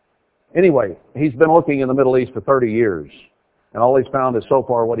 Anyway, he's been looking in the Middle East for 30 years, and all he's found is so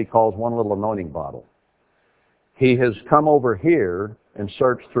far what he calls one little anointing bottle. He has come over here and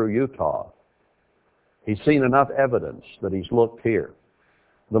searched through Utah. He's seen enough evidence that he's looked here.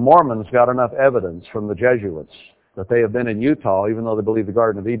 The Mormons got enough evidence from the Jesuits that they have been in Utah, even though they believe the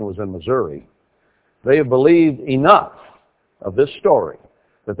Garden of Eden was in Missouri. They have believed enough of this story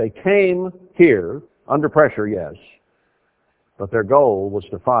that they came here, under pressure, yes, but their goal was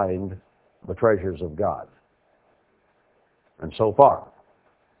to find the treasures of God. And so far,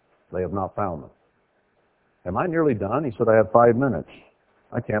 they have not found them. Am I nearly done? He said, I have 5 minutes.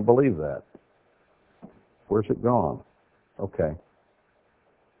 I can't believe that. Where's it gone? Okay.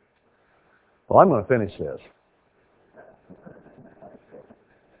 Well, I'm going to finish this.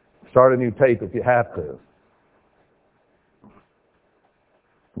 Start a new tape if you have to.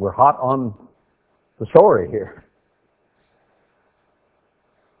 We're hot on the story here.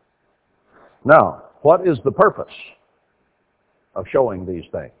 Now, what is the purpose of showing these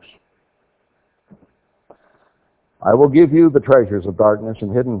things? I will give you the treasures of darkness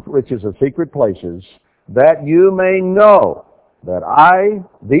and hidden riches of secret places, that you may know that I,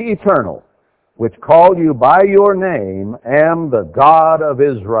 the Eternal, which call you by your name, am the God of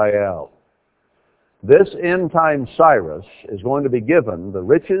Israel. This end-time Cyrus is going to be given the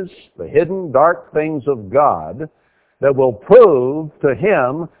riches, the hidden dark things of God that will prove to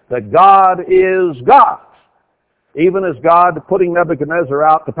him that God is God. Even as God, putting Nebuchadnezzar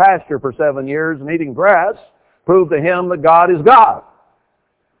out to pasture for 7 years and eating grass, proved to him that God is God.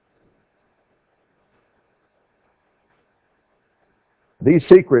 These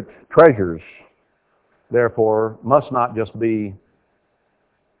secret treasures, therefore, must not just be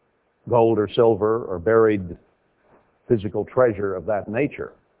gold or silver or buried physical treasure of that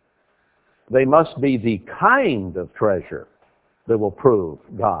nature. They must be the kind of treasure that will prove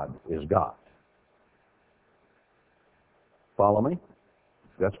God is God. Follow me?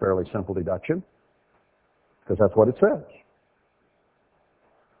 That's fairly simple deduction, because that's what it says.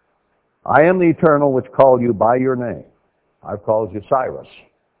 I am the Eternal which called you by your name. I've called you Cyrus.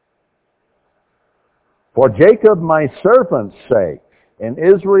 For Jacob my servant's sake, and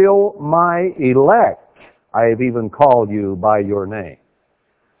Israel my elect, I have even called you by your name.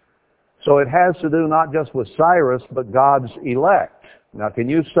 So it has to do not just with Cyrus, but God's elect. Now, can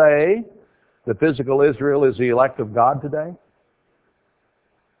you say that physical Israel is the elect of God today?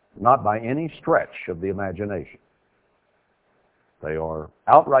 Not by any stretch of the imagination. They are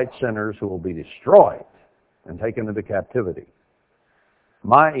outright sinners who will be destroyed and taken into captivity.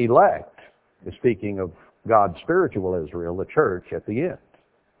 My elect is speaking of God's spiritual Israel, the church at the end.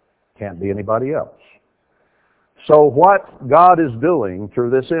 Can't be anybody else. So what God is doing through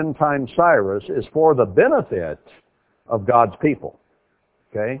this end-time Cyrus is for the benefit of God's people.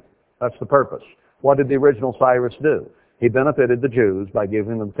 Okay? That's the purpose. What did the original Cyrus do? He benefited the Jews by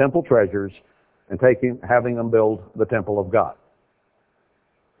giving them temple treasures and having them build the temple of God.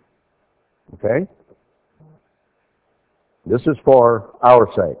 Okay? This is for our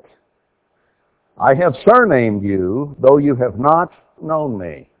sake. I have surnamed you, though you have not known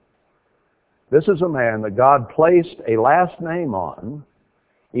me. This is a man that God placed a last name on,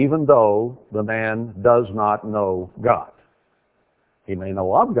 even though the man does not know God. He may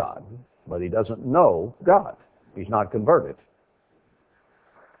know of God, but he doesn't know God. He's not converted.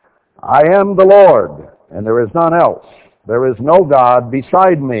 I am the Lord, and there is none else. There is no God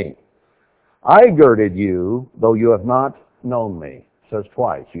beside me. I girded you, though you have not known me. It says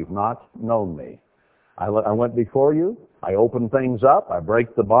twice, you've not known me. I went before you. I opened things up. I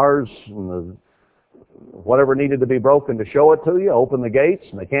break the bars and whatever needed to be broken to show it to you. I opened the gates,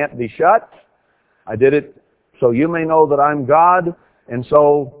 and they can't be shut. I did it so you may know that I'm God, and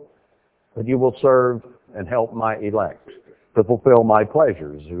so that you will serve and help my elect to fulfill my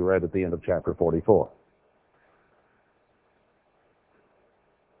pleasures, we read at the end of chapter 44.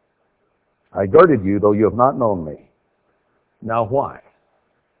 I girded you, though you have not known me. Now why?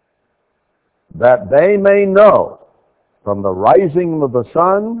 That they may know from the rising of the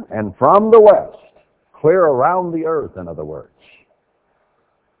sun and from the west, clear around the earth, in other words,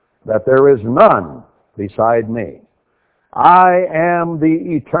 that there is none beside me. I am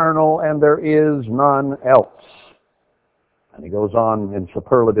the eternal, and there is none else. And he goes on in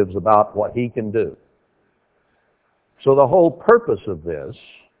superlatives about what he can do. So the whole purpose of this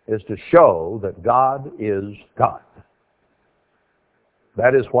is to show that God is God.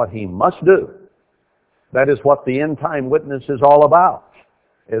 That is what he must do. That is what the end-time witness is all about,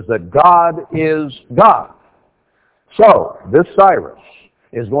 is that God is God. So, this Cyrus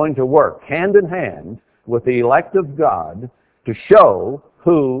is going to work hand in hand with the elect of God to show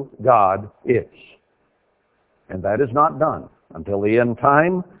who God is. And that is not done until the end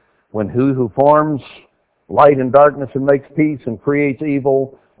time, when he who forms light and darkness and makes peace and creates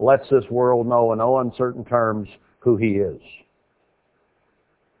evil lets this world know in no uncertain terms who he is.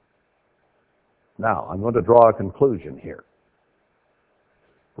 Now, I'm going to draw a conclusion here,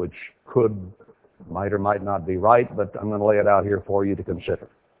 which might or might not be right, but I'm going to lay it out here for you to consider.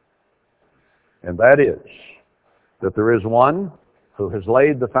 And that is that there is one who has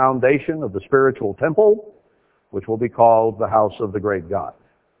laid the foundation of the spiritual temple, which will be called the house of the great God.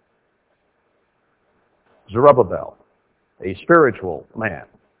 Zerubbabel, a spiritual man,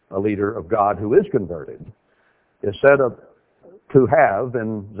 a leader of God who is converted, is said to have,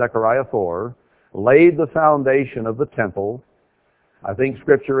 in Zechariah 4, laid the foundation of the temple. I think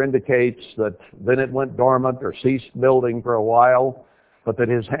Scripture indicates that then it went dormant or ceased building for a while, but that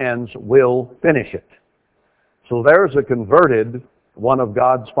his hands will finish it. So there's a converted, one of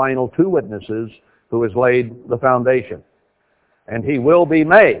God's final two witnesses, who has laid the foundation. And he will be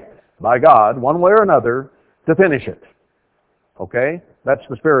made by God, one way or another, to finish it. Okay? That's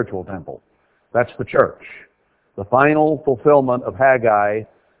the spiritual temple. That's the church. The final fulfillment of Haggai,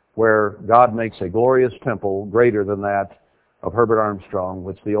 where God makes a glorious temple greater than that of Herbert Armstrong,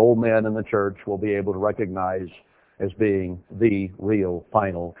 which the old men in the church will be able to recognize as being the real,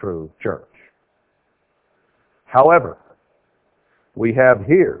 final, true church. However, we have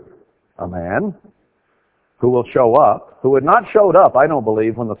here a man who will show up, who had not showed up, I don't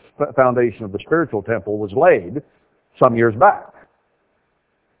believe, when the foundation of the spiritual temple was laid some years back.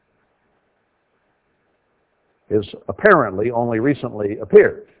 Is apparently only recently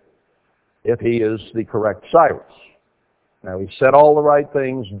appeared, if he is the correct Cyrus. Now, he's said all the right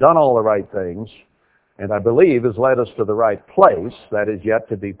things, done all the right things, and I believe has led us to the right place. That is yet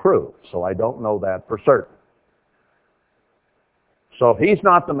to be proved, so I don't know that for certain. So if he's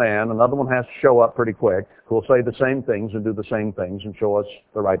not the man, another one has to show up pretty quick who will say the same things and do the same things and show us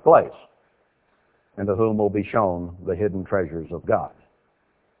the right place, and to whom will be shown the hidden treasures of God.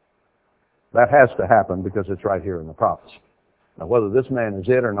 That has to happen because it's right here in the prophecy. Now, whether this man is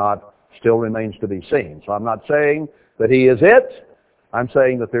it or not still remains to be seen. So I'm not saying that he is it. I'm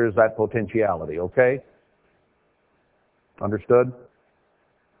saying that there's that potentiality, okay? Understood?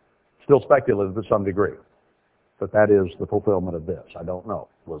 Still speculative to some degree. But that is the fulfillment of this. I don't know.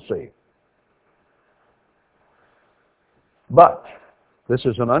 We'll see. But this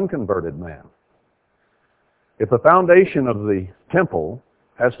is an unconverted man. If the foundation of the temple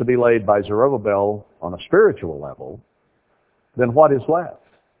has to be laid by Zerubbabel on a spiritual level, then what is left?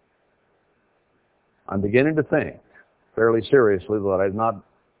 I'm beginning to think fairly seriously that I did not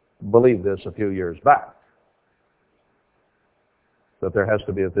believe this a few years back, that there has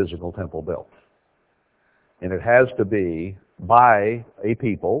to be a physical temple built. And it has to be by a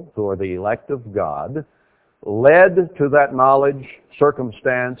people who are the elect of God, led to that knowledge,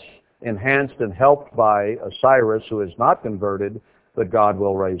 circumstance, enhanced and helped by a Cyrus who is not converted, that God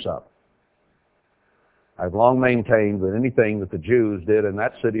will raise up. I've long maintained that anything that the Jews did in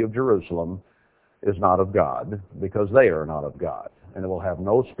that city of Jerusalem is not of God, because they are not of God, and it will have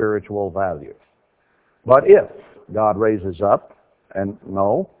no spiritual value. But if God raises up,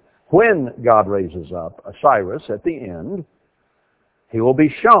 when God raises up a Cyrus at the end, he will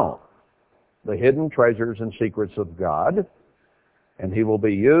be shown the hidden treasures and secrets of God, and he will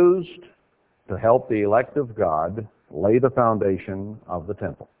be used to help the elect of God lay the foundation of the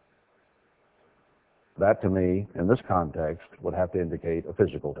temple. That, to me, in this context, would have to indicate a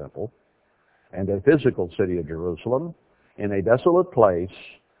physical temple and a physical city of Jerusalem in a desolate place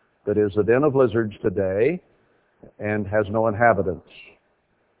that is the den of lizards today and has no inhabitants.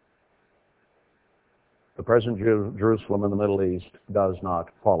 The present Jerusalem in the Middle East does not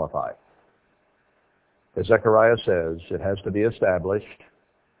qualify. As Zechariah says, it has to be established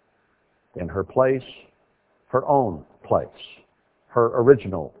in her place, her own place, her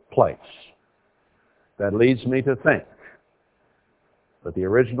original place. That leads me to think that the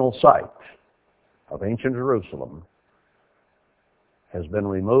original site of ancient Jerusalem has been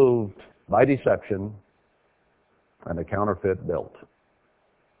removed by deception and a counterfeit built.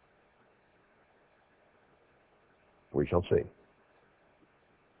 We shall see.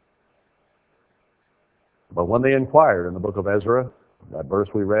 But when they inquired in the book of Ezra, that verse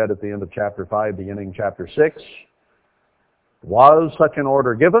we read at the end of chapter 5, beginning chapter 6, was such an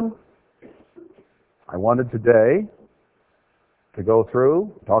order given? I wanted today to go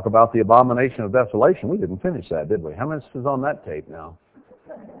through, talk about the abomination of desolation. We didn't finish that, did we? How much is on that tape now?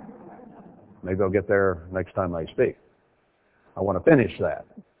 Maybe I'll get there next time I speak. I want to finish that.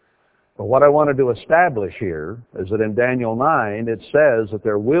 But what I wanted to establish here is that in Daniel 9, it says that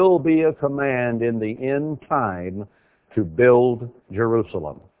there will be a command in the end time to build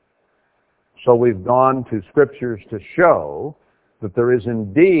Jerusalem. So we've gone to scriptures to show that there is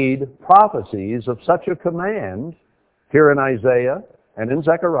indeed prophecies of such a command here in Isaiah and in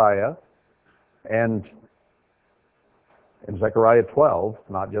Zechariah and in Zechariah 12,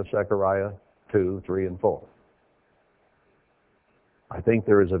 not just Zechariah 2, 3, and 4. I think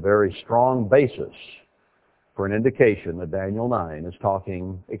there is a very strong basis for an indication that Daniel 9 is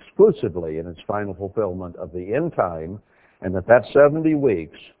talking exclusively in its final fulfillment of the end time, and that 70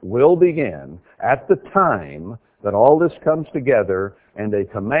 weeks will begin at the time that all this comes together and a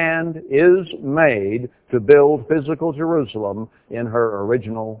command is made to build physical Jerusalem in her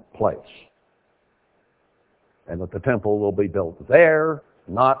original place. And that the temple will be built there,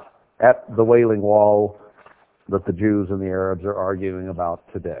 not at the Wailing Wall that the Jews and the Arabs are arguing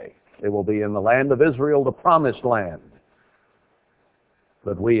about today. It will be in the land of Israel, the promised land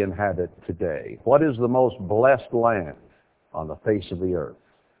that we inhabit today. What is the most blessed land on the face of the earth?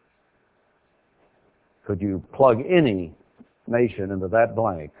 Could you plug any nation into that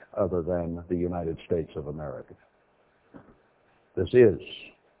blank other than the United States of America? This is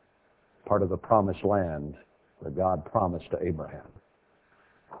part of the promised land that God promised to Abraham.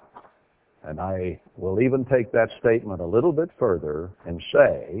 And I will even take that statement a little bit further and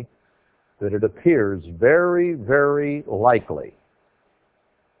say that it appears very, very likely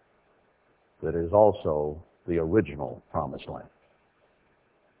that it is also the original promised land.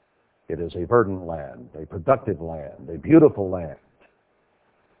 It is a verdant land, a productive land, a beautiful land.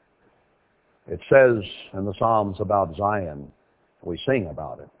 It says in the Psalms about Zion, we sing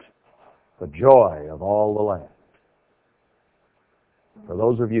about it, the joy of all the land. For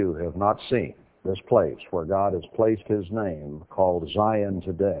those of you who have not seen this place where God has placed His name called Zion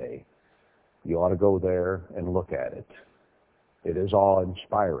today, you ought to go there and look at it. It is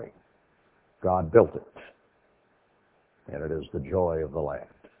awe-inspiring. God built it, and it is the joy of the land.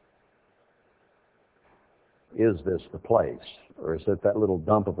 Is this the place, or is it that little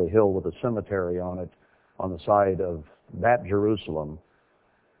dump of a hill with a cemetery on it on the side of that Jerusalem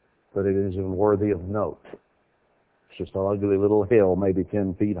that it is even worthy of note? It's just an ugly little hill, maybe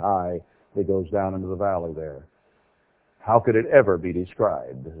 10 feet high, that goes down into the valley there. How could it ever be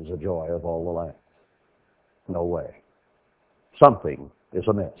described as a joy of all the land? No way. Something is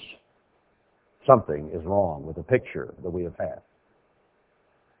amiss. Something is wrong with the picture that we have had.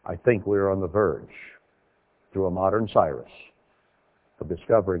 I think we're on the verge, through a modern Cyrus, of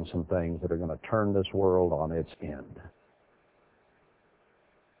discovering some things that are going to turn this world on its end.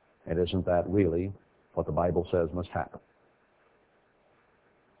 And isn't that really what the Bible says must happen?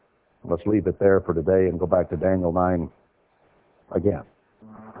 Let's leave it there for today and go back to Daniel 9 again.